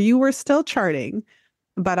class where you were still charting,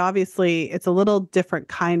 but obviously it's a little different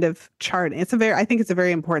kind of chart. I think it's a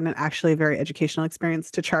very important and actually a very educational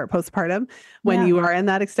experience to chart postpartum when Yeah. you are in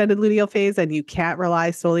that extended luteal phase and you can't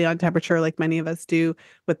rely solely on temperature like many of us do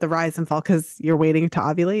with the rise and fall because you're waiting to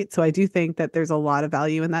ovulate. So I do think that there's a lot of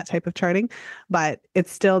value in that type of charting, but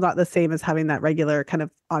it's still not the same as having that regular kind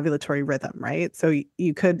of ovulatory rhythm, right? So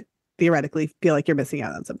you could theoretically feel like you're missing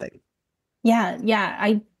out on something. Yeah. Yeah.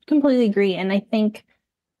 I completely agree. And I think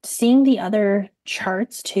seeing the other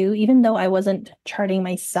charts too, even though I wasn't charting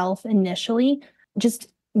myself initially,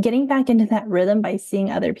 just getting back into that rhythm by seeing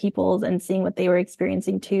other people's and seeing what they were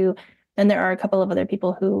experiencing too. And there are a couple of other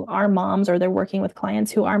people who are moms or they're working with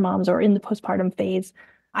clients who are moms or in the postpartum phase.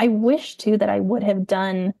 I wish too that I would have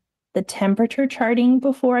done the temperature charting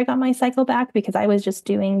before I got my cycle back because I was just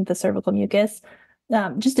doing the cervical mucus.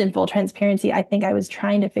 Just in full transparency, I think I was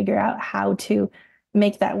trying to figure out how to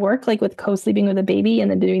make that work, like with co-sleeping with a baby and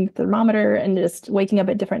then doing the thermometer and just waking up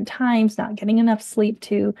at different times, not getting enough sleep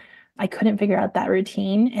too. I couldn't figure out that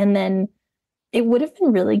routine. And then it would have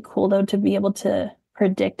been really cool though to be able to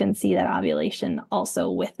predict and see that ovulation also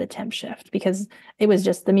with the temp shift because it was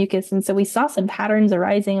just the mucus. And so we saw some patterns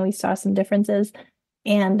arising and we saw some differences.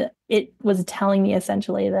 And it was telling me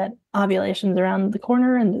essentially that ovulation's around the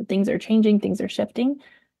corner and that things are changing, things are shifting.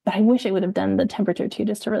 But I wish I would have done the temperature too,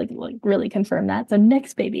 just to really confirm that. So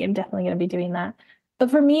next baby, I'm definitely going to be doing that. But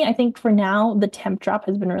for me, I think for now, the temp drop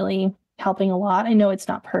has been really helping a lot. I know it's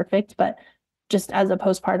not perfect, but just as a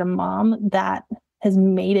postpartum mom, that has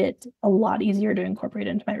made it a lot easier to incorporate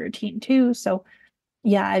into my routine too. So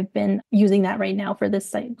yeah, I've been using that right now for this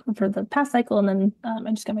cycle, for the past cycle. And then I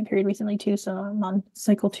just got my period recently too. So I'm on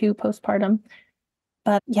cycle 2 postpartum.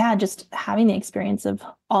 But yeah, just having the experience of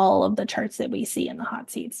all of the charts that we see in the hot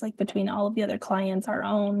seats, like between all of the other clients, our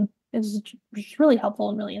own, is just really helpful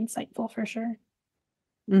and really insightful for sure.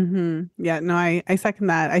 Yeah, no, I second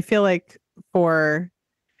that. I feel like for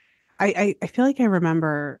I feel like I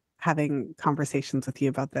remember having conversations with you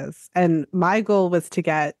about this. And my goal was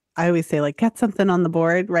to I always say like get something on the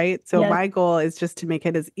board, right? So Yes. my goal is just to make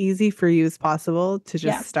it as easy for you as possible to just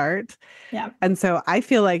Yeah. start. Yeah. And so I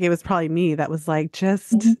feel like it was probably me that was like,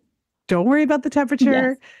 just Mhm. don't worry about the Yes.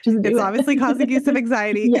 temperature. Just do It's it. obviously causing you some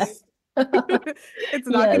anxiety. Yes. It's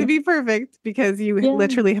not going Yes. to be perfect because you Yeah.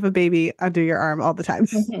 literally have a baby under your arm all the time.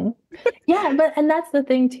 Mhm. Yeah, but and that's the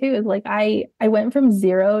thing too, is like I went from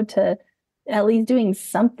zero to at least doing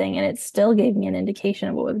something and it still gave me an indication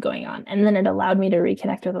of what was going on. And then it allowed me to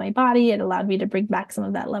reconnect with my body. It allowed me to bring back some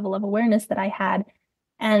of that level of awareness that I had.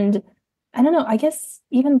 And I don't know, I guess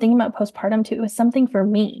even thinking about postpartum too, it was something for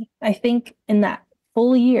me. I think in that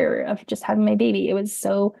full year of just having my baby, it was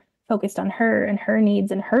so focused on her and her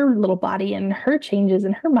needs and her little body and her changes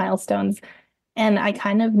and her milestones and I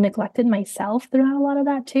kind of neglected myself throughout a lot of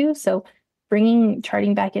that too. So bringing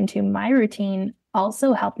charting back into my routine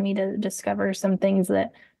also helped me to discover some things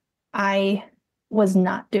that I was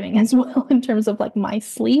not doing as well in terms of like my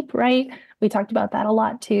sleep, right? We talked about that a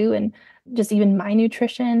lot too. And just even my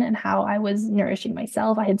nutrition and how I was nourishing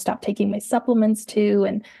myself. I had stopped taking my supplements too.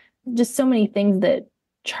 And just so many things that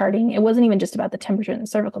charting, it wasn't even just about the temperature and the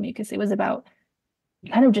cervical mucus. It was about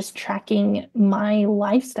kind of just tracking my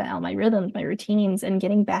lifestyle, my rhythms, my routines, and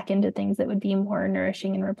getting back into things that would be more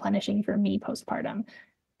nourishing and replenishing for me postpartum.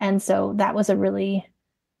 And so that was a really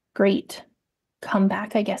great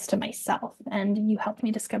comeback, I guess, to myself. And you helped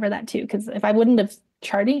me discover that too. Because if I wouldn't have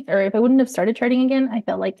charting or if I wouldn't have started charting again, I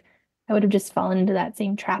felt like I would have just fallen into that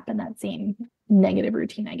same trap and that same negative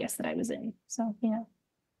routine, I guess, that I was in. So, yeah.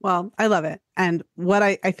 Well, I love it. And what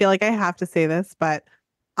I feel like I have to say this, but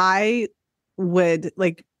I would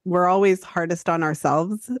like, we're always hardest on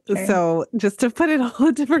ourselves. Sure. So just to put it all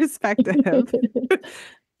into perspective,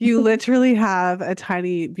 you literally have a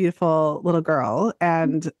tiny, beautiful little girl.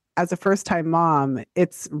 And as a first time mom,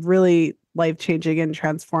 it's really life changing and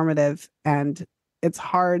transformative. And it's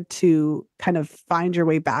hard to kind of find your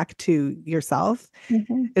way back to yourself,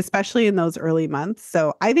 Mhm. especially in those early months.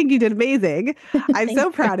 So I think you did amazing. I'm Thank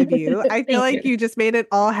so proud of you. I feel Thank like you. you just made it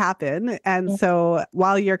all happen. And Yeah. so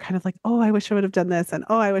while you're kind of like, oh, I wish I would have done this and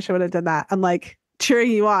oh, I wish I would have done that, I'm like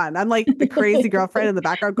cheering you on. I'm like the crazy girlfriend in the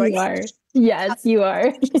background going, You are. Yes, you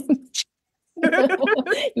are.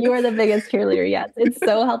 You are the biggest cheerleader. Yes. It's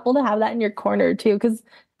so helpful to have that in your corner too. Cause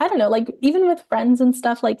I don't know, like even with friends and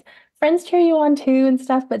stuff, like friends cheer you on too and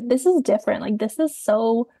stuff, but this is different. Like this is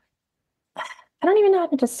so, I don't even know how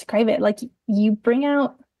to describe it. Like you bring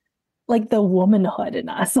out like the womanhood in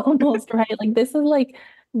us almost, right? Like this is like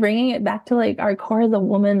bringing it back to like our core as a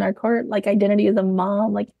woman, our core like identity as a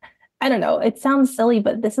mom. Like, I don't know, it sounds silly,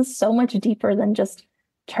 but this is so much deeper than just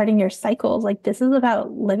charting your cycles. Like this is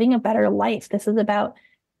about living a better life. This is about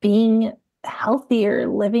being healthier,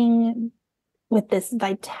 living with this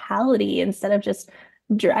vitality instead of just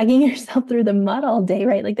dragging yourself through the mud all day,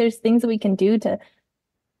 right? Like there's things that we can do to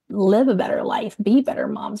live a better life, be better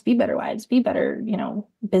moms, be better wives, be better,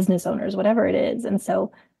 business owners, whatever it is. And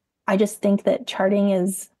so I just think that charting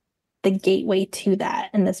is the gateway to that.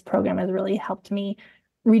 And this program has really helped me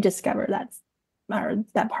rediscover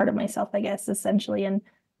that part of myself, I guess, essentially, and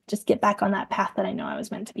just get back on that path that I know I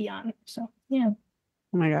was meant to be on. So, yeah.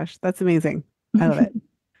 Oh my gosh, that's amazing. I love it.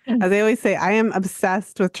 As I always say, I am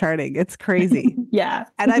obsessed with charting. It's crazy. Yeah.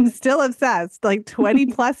 And I'm still obsessed. Like 20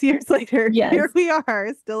 plus years later, Yes. Here we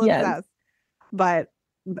are, still Yes. obsessed. But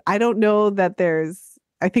I don't know that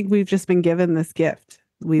I think we've just been given this gift.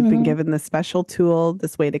 We've been given this special tool,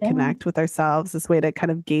 this way to connect with ourselves, this way to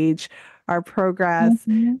kind of gauge our progress.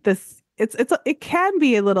 It can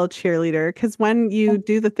be a little cheerleader, because when you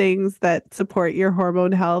do the things that support your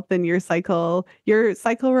hormone health and your cycle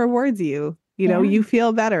rewards you. You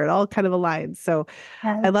feel better. It all kind of aligns. So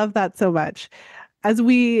I love that so much. I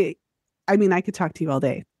could talk to you all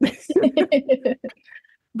day.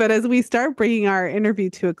 But as we start bringing our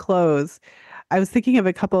interview to a close, I was thinking of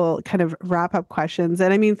a couple kind of wrap up questions.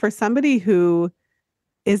 And I mean, for somebody who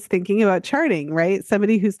is thinking about charting, right?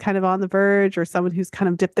 Somebody who's kind of on the verge, or someone who's kind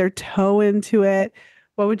of dipped their toe into it,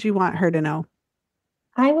 what would you want her to know?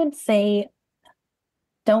 I would say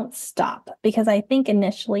don't stop, because I think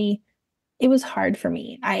initially it was hard for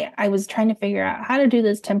me. I was trying to figure out how to do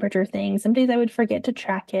this temperature thing. Some days I would forget to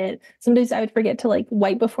track it. Some days I would forget to like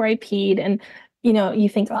wipe before I peed. And, you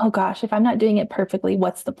think, oh gosh, if I'm not doing it perfectly,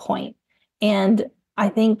 what's the point? And I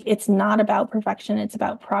think it's not about perfection. It's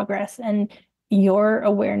about progress. And your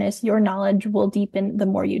awareness, your knowledge will deepen the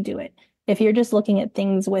more you do it. If you're just looking at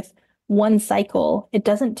things with one cycle, it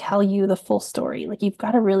doesn't tell you the full story. Like you've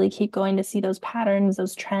got to really keep going to see those patterns,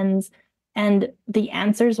 those trends, and the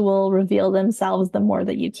answers will reveal themselves the more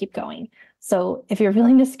that you keep going. So if you're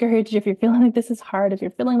feeling discouraged, if you're feeling like this is hard, if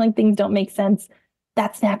you're feeling like things don't make sense,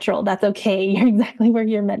 that's natural. That's okay. You're exactly where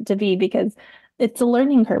you're meant to be, because it's a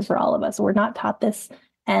learning curve for all of us. We're not taught this,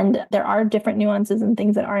 and there are different nuances and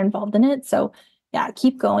things that are involved in it. So yeah,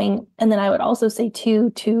 keep going. And then I would also say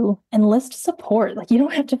too, to enlist support. Like you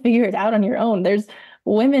don't have to figure it out on your own. There's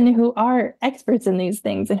women who are experts in these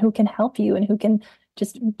things and who can help you and who can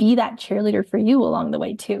just be that cheerleader for you along the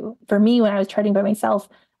way too. For me, when I was charting by myself,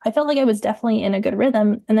 I felt like I was definitely in a good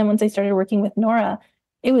rhythm. And then once I started working with Nora,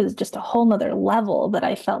 it was just a whole nother level that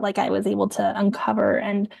I felt like I was able to uncover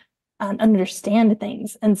and understand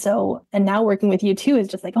things. And now working with you too is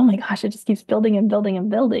just like, oh my gosh, it just keeps building and building and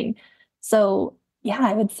building. So yeah,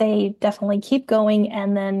 I would say definitely keep going,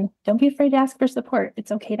 and then don't be afraid to ask for support.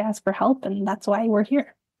 It's okay to ask for help, and that's why we're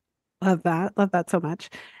here. Love that. Love that so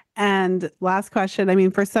much. And last question. I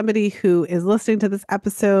mean, for somebody who is listening to this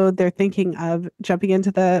episode, they're thinking of jumping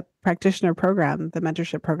into the practitioner program, the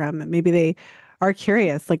mentorship program, and maybe they are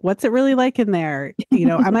curious, like, what's it really like in there?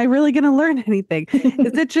 Am I really going to learn anything?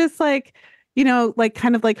 Is it just like, like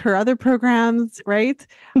kind of like her other programs, right?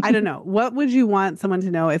 I don't know. What would you want someone to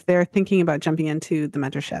know if they're thinking about jumping into the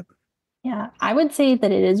mentorship? Yeah, I would say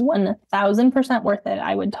that it is 1000% worth it.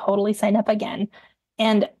 I would totally sign up again.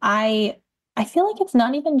 And I feel like it's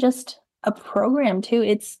not even just a program too.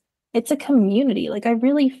 It's a community. Like I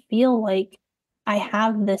really feel like I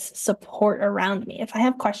have this support around me. If I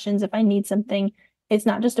have questions, if I need something, it's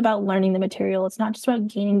not just about learning the material. It's not just about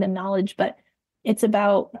gaining the knowledge, but it's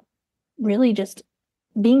about really just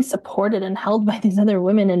being supported and held by these other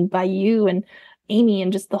women and by you and Amy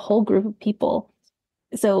and just the whole group of people.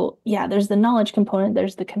 So yeah, there's the knowledge component,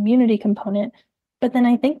 there's the community component, but then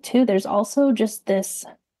I think too, there's also just this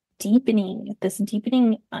deepening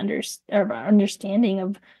understanding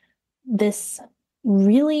of this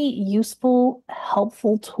really useful,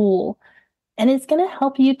 helpful tool. And it's going to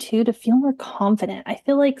help you too to feel more confident. I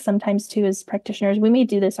feel like sometimes too, as practitioners, we may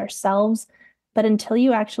do this ourselves, but until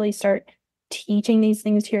you actually start teaching these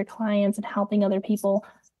things to your clients and helping other people,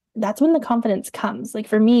 that's when the confidence comes. Like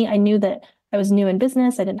for me, I knew that I was new in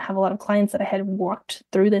business. I didn't have a lot of clients that I had walked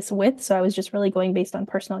through this with. So I was just really going based on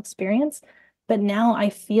personal experience. But now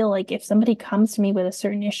I feel like if somebody comes to me with a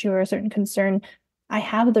certain issue or a certain concern, I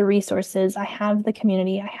have the resources, I have the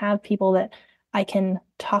community, I have people that I can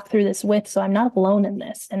talk through this with. So I'm not alone in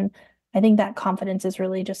this. And I think that confidence is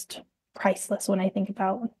really just priceless when I think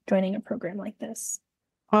about joining a program like this.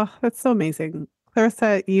 Oh, that's so amazing.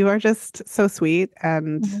 Clarissa, you are just so sweet,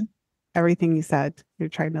 and everything you said, you're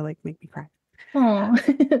trying to like make me cry. Oh,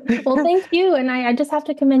 well, thank you. And I just have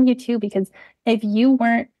to commend you too, because if you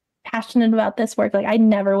weren't passionate about this work. Like I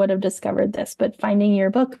never would have discovered this, but finding your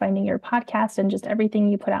book, finding your podcast, and just everything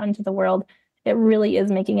you put out into the world, it really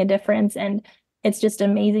is making a difference. And it's just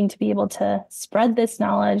amazing to be able to spread this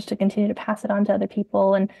knowledge, to continue to pass it on to other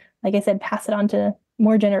people. And like I said, pass it on to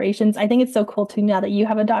more generations. I think it's so cool too, now that you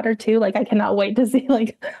have a daughter too. Like I cannot wait to see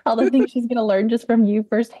like all the things she's going to learn just from you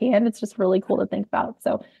firsthand. It's just really cool to think about.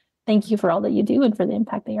 So thank you for all that you do and for the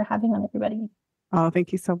impact that you're having on everybody. Oh,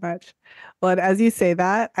 thank you so much. Well, and as you say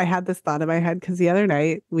that, I had this thought in my head because the other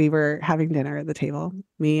night we were having dinner at the table,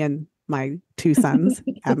 me and my two sons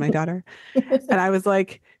and my daughter. And I was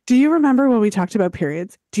like, do you remember when we talked about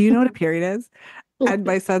periods? Do you know what a period is? And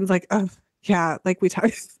my son's like, oh, yeah, like we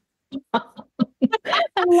talked.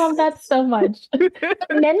 I love that so much. Men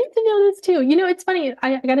need to know this too. You know, it's funny.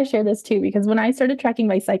 I got to share this too, because when I started tracking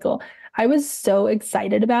my cycle, I was so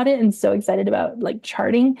excited about it and so excited about like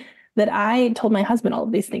charting that I told my husband all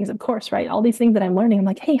of these things, of course, right? All these things that I'm learning. I'm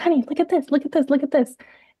like, hey, honey, look at this, look at this, look at this.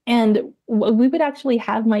 And we would actually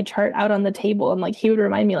have my chart out on the table. And like, he would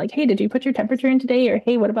remind me like, hey, did you put your temperature in today? Or,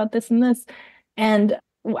 hey, what about this and this? And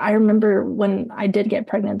I remember when I did get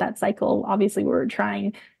pregnant that cycle, obviously we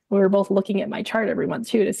were both looking at my chart every month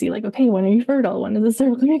too, to see like, okay, when are you fertile? When is the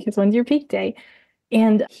cervical mucus? When's your peak day?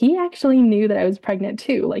 And he actually knew that I was pregnant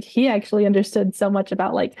too. Like he actually understood so much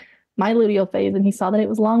about like my luteal phase, and he saw that it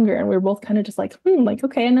was longer, and we were both kind of just like, like,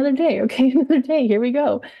 okay, another day. Okay, another day. Here we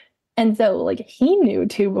go. And so like he knew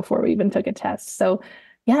too before we even took a test. So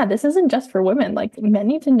yeah, this isn't just for women. Like men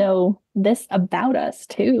need to know this about us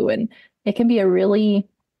too. And it can be a really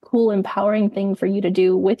cool, empowering thing for you to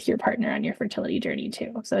do with your partner on your fertility journey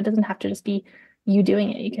too. So it doesn't have to just be you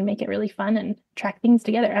doing it. You can make it really fun and track things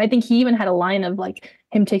together. And I think he even had a line of like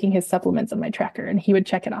him taking his supplements on my tracker, and he would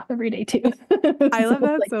check it off every day too. I love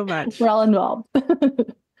that like, so much. We're all involved.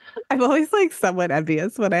 I'm always like somewhat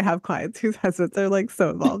envious when I have clients whose husbands are like so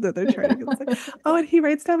involved in their training. It's like, oh, and he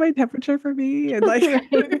writes down my temperature for me. And like,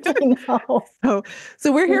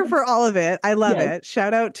 so we're here for all of it. I love it.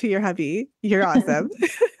 Shout out to your hubby. You're awesome.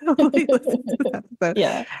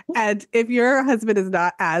 Yeah. And if your husband is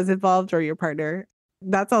not as involved, or your partner,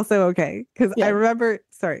 that's also okay. Because I remember,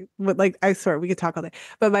 I swear we could talk all day.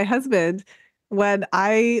 But my husband, when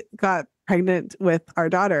I got pregnant with our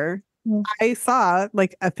daughter, I saw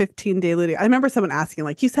like a 15-day luteal. I remember someone asking,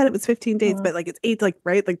 like, you said it was 15 days, but like it's 8, like,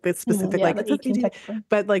 right? Like the specific, like it's 15 days.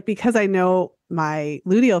 But like, because I know my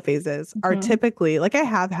luteal phases are typically, like I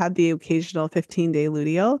have had the occasional 15-day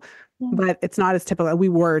luteal, but it's not as typical. We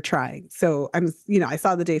were trying. So I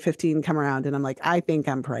saw the day 15 come around, and I'm like, I think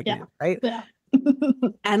I'm pregnant, right? Yeah.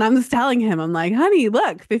 And I'm just telling him, I'm like, honey,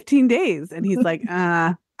 look, 15 days. And he's like,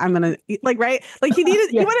 I'm going to like, right. Like he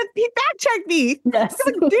fact checked me. Yes.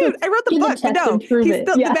 Like, dude, I wrote the book, but no,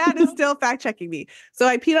 the man is still fact checking me. So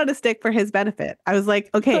I peed on a stick for his benefit. I was like,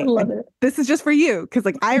 okay, this is just for you. Cause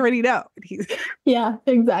like, I already know. Yeah,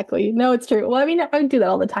 exactly. No, it's true. Well, I mean, I do that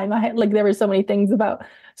all the time. There were so many things about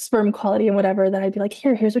sperm quality and whatever that I'd be like,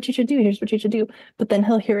 here's what you should do. Here's what you should do. But then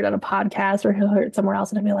he'll hear it on a podcast, or he'll hear it somewhere else.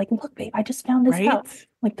 And I'll be like, look, babe, I just found this out.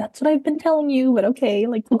 Like, that's what I've been telling you, but okay,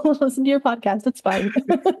 like we'll listen to your podcast. It's fine.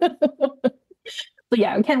 So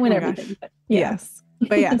yeah, I can't win everything. But yes.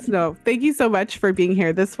 But yes, no, thank you so much for being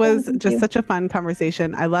here. This was such a fun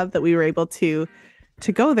conversation. I love that we were able to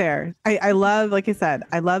go there. I love, like I said,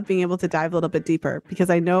 I love being able to dive a little bit deeper, because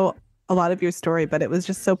I know a lot of your story, but it was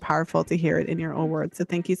just so powerful to hear it in your own words. So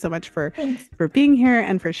thank you so much for being here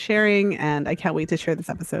and for sharing. And I can't wait to share this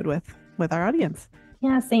episode with our audience.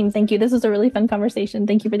 Yeah, same. Thank you. This was a really fun conversation.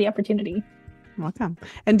 Thank you for the opportunity. Welcome.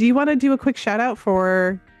 And do you want to do a quick shout out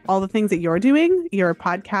for all the things that you're doing, your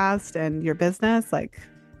podcast and your business? Like,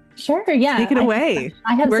 sure. Yeah. Take it away.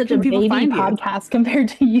 I have such a baby podcast compared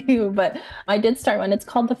to you, but I did start one. It's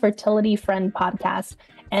called the Fertility Friend Podcast.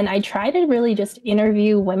 And I try to really just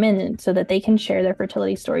interview women so that they can share their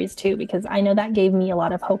fertility stories too, because I know that gave me a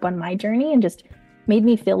lot of hope on my journey and just made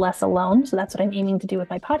me feel less alone. So that's what I'm aiming to do with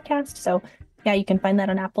my podcast. So yeah, you can find that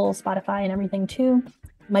on Apple, Spotify, and everything too.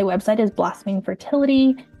 My website is Blossoming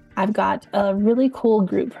Fertility. I've got a really cool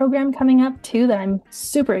group program coming up too that I'm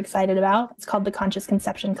super excited about. It's called the Conscious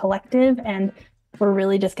Conception Collective. And we're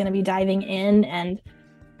really just going to be diving in and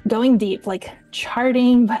going deep, like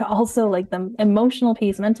charting, but also like the emotional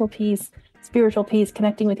piece, mental piece, spiritual piece,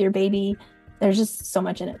 connecting with your baby. There's just so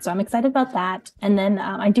much in it. So I'm excited about that. And then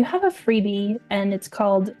I do have a freebie, and it's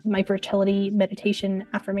called my Fertility Meditation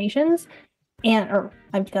Affirmations.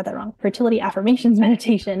 I've got that wrong, Fertility Affirmations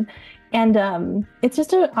Meditation. And it's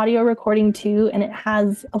just an audio recording too. And it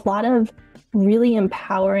has a lot of really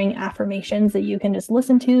empowering affirmations that you can just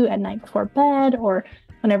listen to at night before bed, or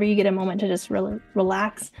whenever you get a moment to just really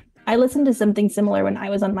relax. I listened to something similar when I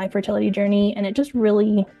was on my fertility journey, and it just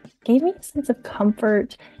really gave me a sense of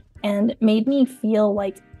comfort and made me feel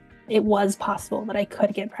like it was possible that I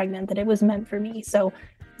could get pregnant, that it was meant for me. So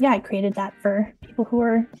yeah, I created that for people who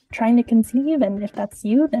are trying to conceive. And if that's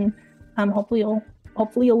you, then hopefully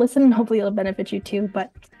you'll listen, and hopefully it'll benefit you too.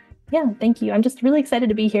 But yeah, thank you. I'm just really excited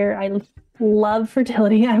to be here. I love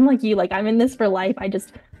fertility. I'm like you, like I'm in this for life. I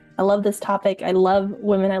love this topic. I love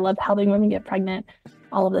women. I love helping women get pregnant.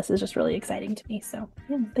 All of this is just really exciting to me. So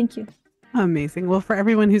yeah, thank you. Amazing. Well, for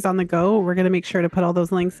everyone who's on the go, we're going to make sure to put all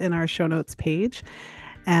those links in our show notes page.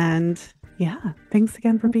 And yeah, thanks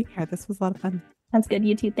again for being here. This was a lot of fun. That's good.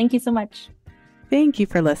 You too. Thank you so much. Thank you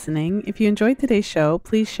for listening. If you enjoyed today's show,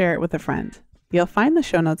 please share it with a friend. You'll find the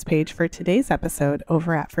show notes page for today's episode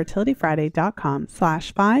over at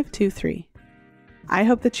fertilityfriday.com/523. I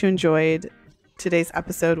hope that you enjoyed today's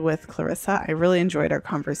episode with Clarissa. I really enjoyed our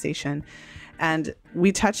conversation. And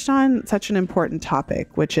we touched on such an important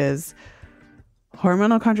topic, which is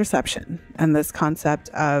hormonal contraception and this concept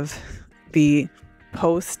of the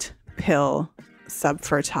post-pill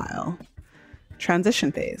subfertile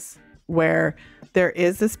transition phase, where there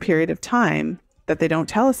is this period of time that they don't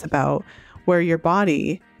tell us about where your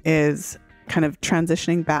body is kind of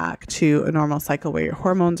transitioning back to a normal cycle where your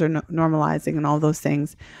hormones are normalizing and all those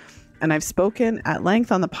things. And I've spoken at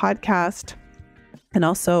length on the podcast and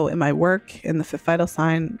also in my work in the Fifth Vital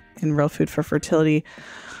Sign in Real Food for Fertility.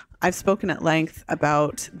 I've spoken at length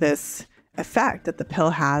about this effect that the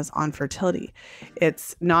pill has on fertility.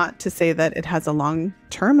 It's not to say that it has a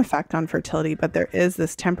long-term effect on fertility, but there is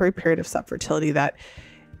this temporary period of subfertility that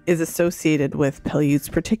is associated with pill use,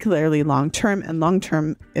 particularly long-term, and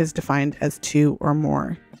long-term is defined as 2 or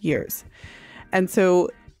more years. And so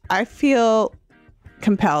I feel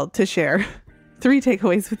compelled to share 3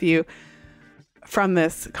 takeaways with you from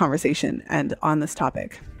this conversation and on this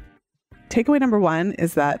topic. Takeaway number 1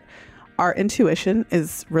 is that our intuition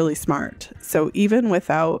is really smart. So even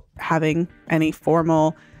without having any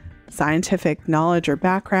formal scientific knowledge or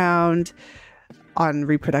background on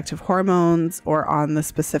reproductive hormones or on the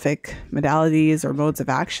specific modalities or modes of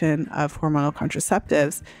action of hormonal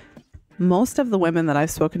contraceptives, most of the women that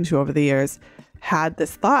I've spoken to over the years had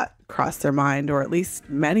this thought cross their mind, or at least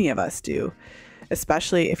many of us do,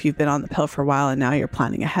 especially if you've been on the pill for a while and now you're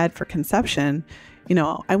planning ahead for conception. You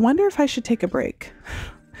know, I wonder if I should take a break.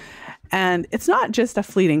 And it's not just a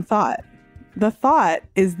fleeting thought. The thought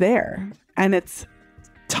is there and it's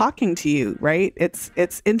talking to you, right?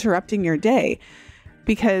 It's interrupting your day,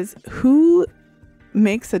 because who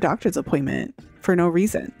makes a doctor's appointment for no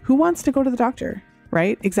reason? Who wants to go to the doctor,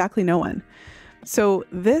 right? Exactly no one. So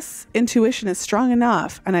this intuition is strong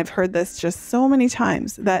enough, and I've heard this just so many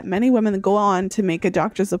times, that many women go on to make a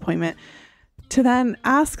doctor's appointment to then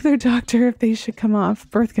ask their doctor if they should come off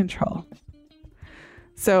birth control.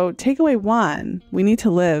 So takeaway 1, we need to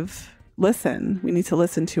listen. We need to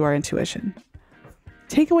listen to our intuition.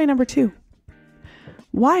 Takeaway number 2,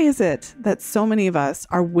 why is it that so many of us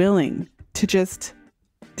are willing to just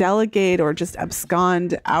delegate or just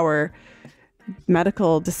abscond our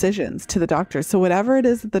medical decisions to the doctor? So whatever it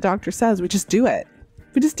is that the doctor says, we just do it.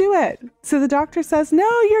 We just do it. So the doctor says,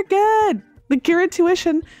 no, you're good. Like, your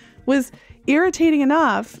intuition was irritating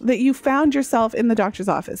enough that you found yourself in the doctor's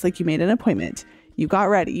office. Like, you made an appointment, you got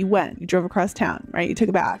ready, you went, you drove across town, right? You took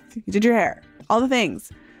a bath, you did your hair, all the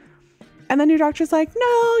things. And then your doctor's like,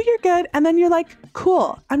 no, you're good. And then you're like,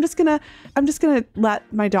 cool, I'm just gonna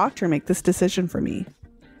let my doctor make this decision for me.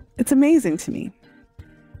 It's amazing to me.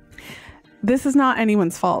 This is not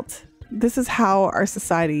anyone's fault. This is how our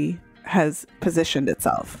society has positioned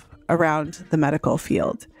itself around the medical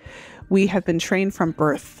field. We have been trained from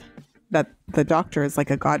birth that the doctor is like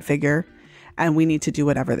a God figure and we need to do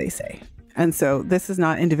whatever they say. And so this is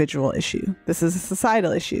not an individual issue. This is a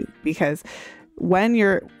societal issue, because when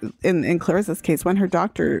you're in Clarissa's case, when her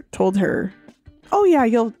doctor told her, oh yeah,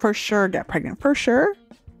 you'll for sure get pregnant, for sure,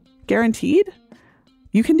 guaranteed,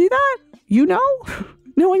 you can do that, you know,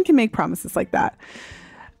 no one can make promises like that.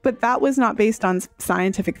 But that was not based on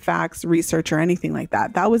scientific facts, research, or anything like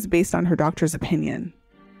that. That was based on her doctor's opinion.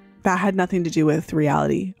 That had nothing to do with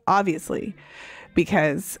reality, obviously,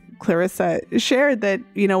 because Clarissa shared that,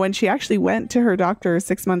 you know, when she actually went to her doctor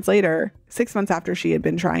 6 months later, 6 months after she had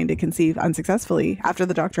been trying to conceive unsuccessfully, after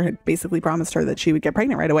the doctor had basically promised her that she would get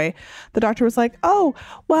pregnant right away, the doctor was like, oh,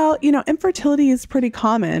 well, you know, infertility is pretty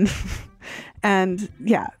common. And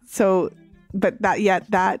yeah, so, but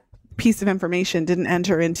that piece of information didn't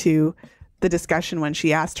enter into the discussion when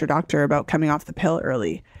she asked her doctor about coming off the pill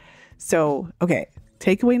early. So, okay,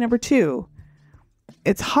 takeaway number 2,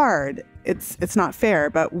 it's hard it's not fair,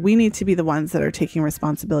 but we need to be the ones that are taking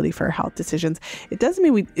responsibility for our health decisions. It doesn't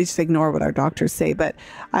mean we just ignore what our doctors say, but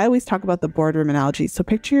I always talk about the boardroom analogy. So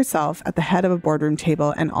picture yourself at the head of a boardroom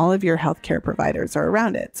table and all of your healthcare providers are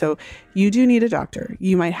around it. So you do need a doctor.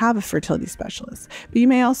 You might have a fertility specialist, but you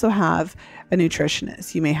may also have a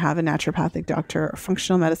nutritionist. You may have a naturopathic doctor, a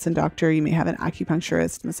functional medicine doctor. You may have an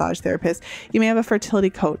acupuncturist, massage therapist. You may have a fertility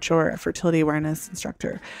coach or a fertility awareness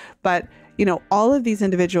instructor. But all of these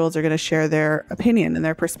individuals are going to share their opinion and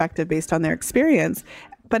their perspective based on their experience,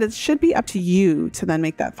 but it should be up to you to then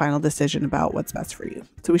make that final decision about what's best for you.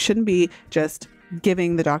 So we shouldn't be just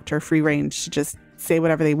giving the doctor free range to just say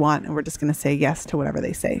whatever they want, and we're just going to say yes to whatever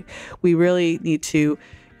they say. We really need to,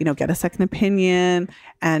 get a second opinion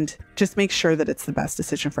and just make sure that it's the best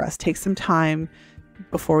decision for us. Take some time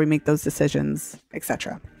before we make those decisions,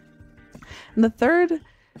 etc. And the third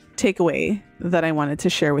takeaway that I wanted to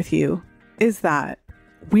share with you is that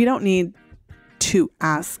we don't need to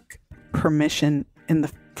ask permission in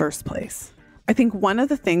the first place. I think one of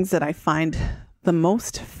the things that I find the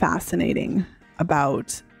most fascinating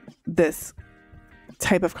about this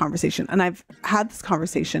type of conversation, and I've had this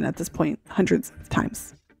conversation at this point hundreds of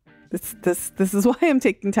times. This is why I'm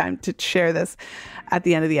taking time to share this at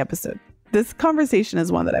the end of the episode. This conversation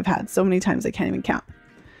is one that I've had so many times I can't even count.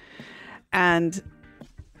 And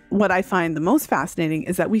what I find the most fascinating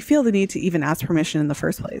is that we feel the need to even ask permission in the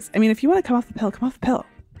first place. I mean, if you want to come off the pill, come off the pill.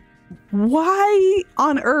 Why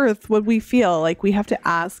on earth would we feel like we have to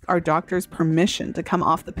ask our doctor's permission to come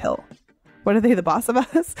off the pill? What are they, the boss of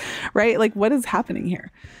us? Right? Like, what is happening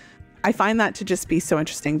here? I find that to just be so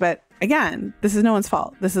interesting. But again, this is no one's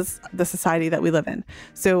fault. This is the society that we live in.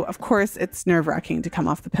 So of course it's nerve-wracking to come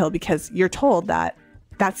off the pill because you're told that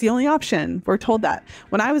that's the only option. We're told that.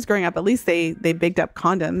 When I was growing up, at least they bigged up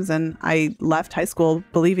condoms, and I left high school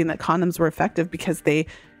believing that condoms were effective because they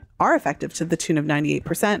are effective to the tune of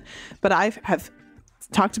 98%. But I have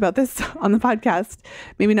talked about this on the podcast,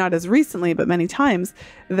 maybe not as recently, but many times,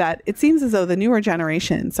 that it seems as though the newer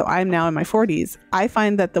generation, so I'm now in my 40s, I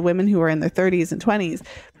find that the women who are in their 30s and 20s,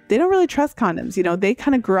 they don't really trust condoms. They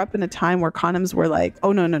kind of grew up in a time where condoms were like,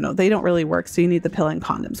 oh, no, they don't really work. So you need the pill and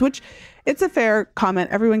condoms, which it's a fair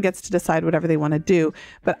comment. Everyone gets to decide whatever they want to do.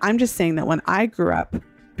 But I'm just saying that when I grew up,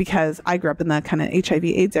 because I grew up in the kind of HIV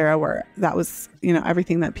AIDS era where that was,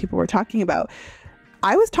 everything that people were talking about,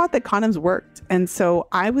 I was taught that condoms worked. And so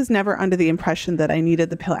I was never under the impression that I needed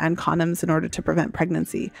the pill and condoms in order to prevent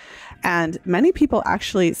pregnancy. And many people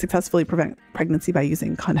actually successfully prevent pregnancy by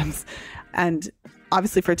using condoms. And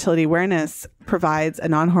obviously, fertility awareness provides a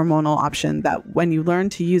non-hormonal option that when you learn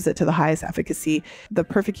to use it to the highest efficacy, the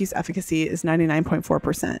perfect use efficacy is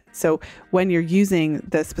 99.4%. So when you're using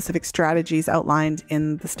the specific strategies outlined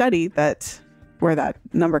in the study where that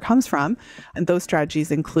number comes from, and those strategies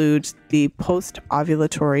include the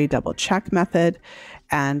post-ovulatory double check method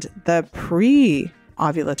and the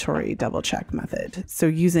pre-ovulatory double check method. So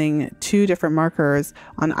using two different markers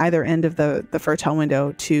on either end of the fertile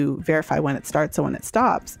window to verify when it starts and when it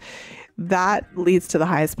stops, that leads to the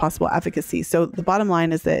highest possible efficacy. So the bottom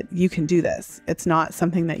line is that you can do this. It's not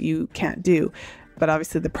something that you can't do. But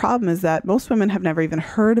obviously the problem is that most women have never even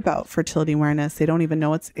heard about fertility awareness. They don't even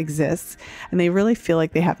know it exists, and they really feel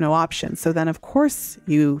like they have no option. So then of course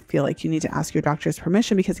you feel like you need to ask your doctor's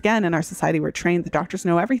permission because again, in our society, we're trained the doctors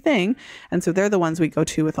know everything. And so they're the ones we go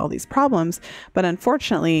to with all these problems. But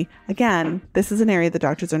unfortunately, again, this is an area the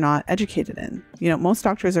doctors are not educated in. Most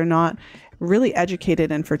doctors are not really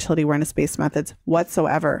educated in fertility awareness-based methods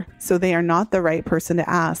whatsoever. So they are not the right person to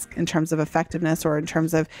ask in terms of effectiveness or in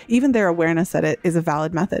terms of even their awareness that it is a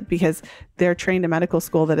valid method, because they're trained in medical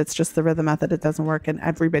school that it's just the rhythm method, it doesn't work, and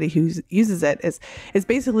everybody who uses it is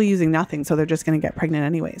basically using nothing, so they're just going to get pregnant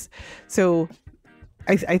anyways. So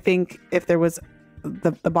I think if there was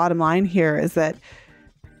the bottom line here is that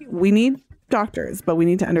we need doctors, but we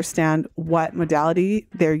need to understand what modality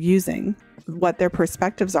they're using, what their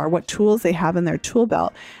perspectives are, what tools they have in their tool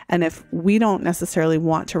belt. And if we don't necessarily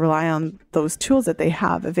want to rely on those tools that they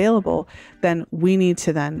have available, then we need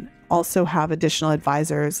to then also have additional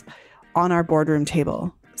advisors on our boardroom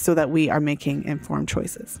table so that we are making informed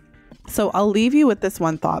choices. So I'll leave you with this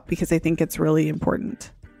one thought because I think it's really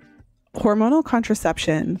important. Hormonal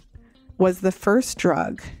contraception was the first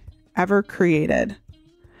drug ever created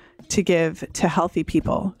to give to healthy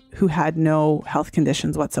people who had no health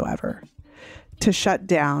conditions whatsoever, to shut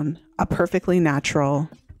down a perfectly natural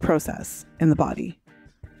process in the body.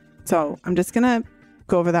 So I'm just going to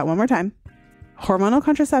go over that one more time. Hormonal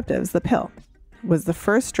contraceptives, the pill, was the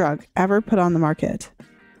first drug ever put on the market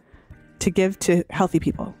to give to healthy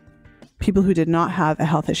people, people who did not have a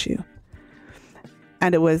health issue.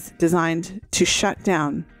 And it was designed to shut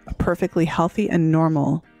down a perfectly healthy and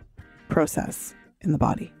normal process in the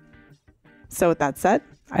body. So with that said,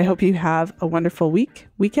 I hope you have a wonderful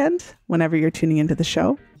weekend, whenever you're tuning into the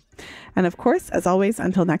show. And of course, as always,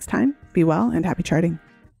 until next time, be well and happy charting.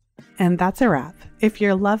 And that's a wrap. If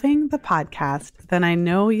you're loving the podcast, then I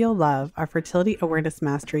know you'll love our Fertility Awareness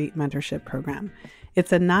Mastery Mentorship Program.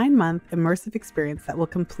 It's a 9-month immersive experience that will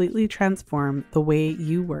completely transform the way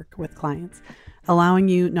you work with clients, allowing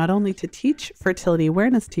you not only to teach fertility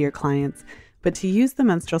awareness to your clients, but to use the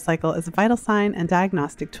menstrual cycle as a vital sign and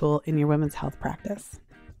diagnostic tool in your women's health practice.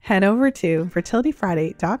 Head over to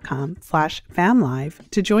fertilityfriday.com/FAMMlive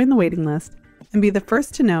to join the waiting list and be the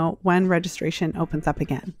first to know when registration opens up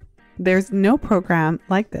again. There's no program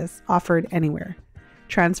like this offered anywhere.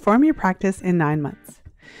 Transform your practice in 9 months.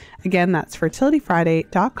 Again, that's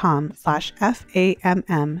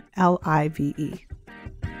fertilityfriday.com/FAMMlive.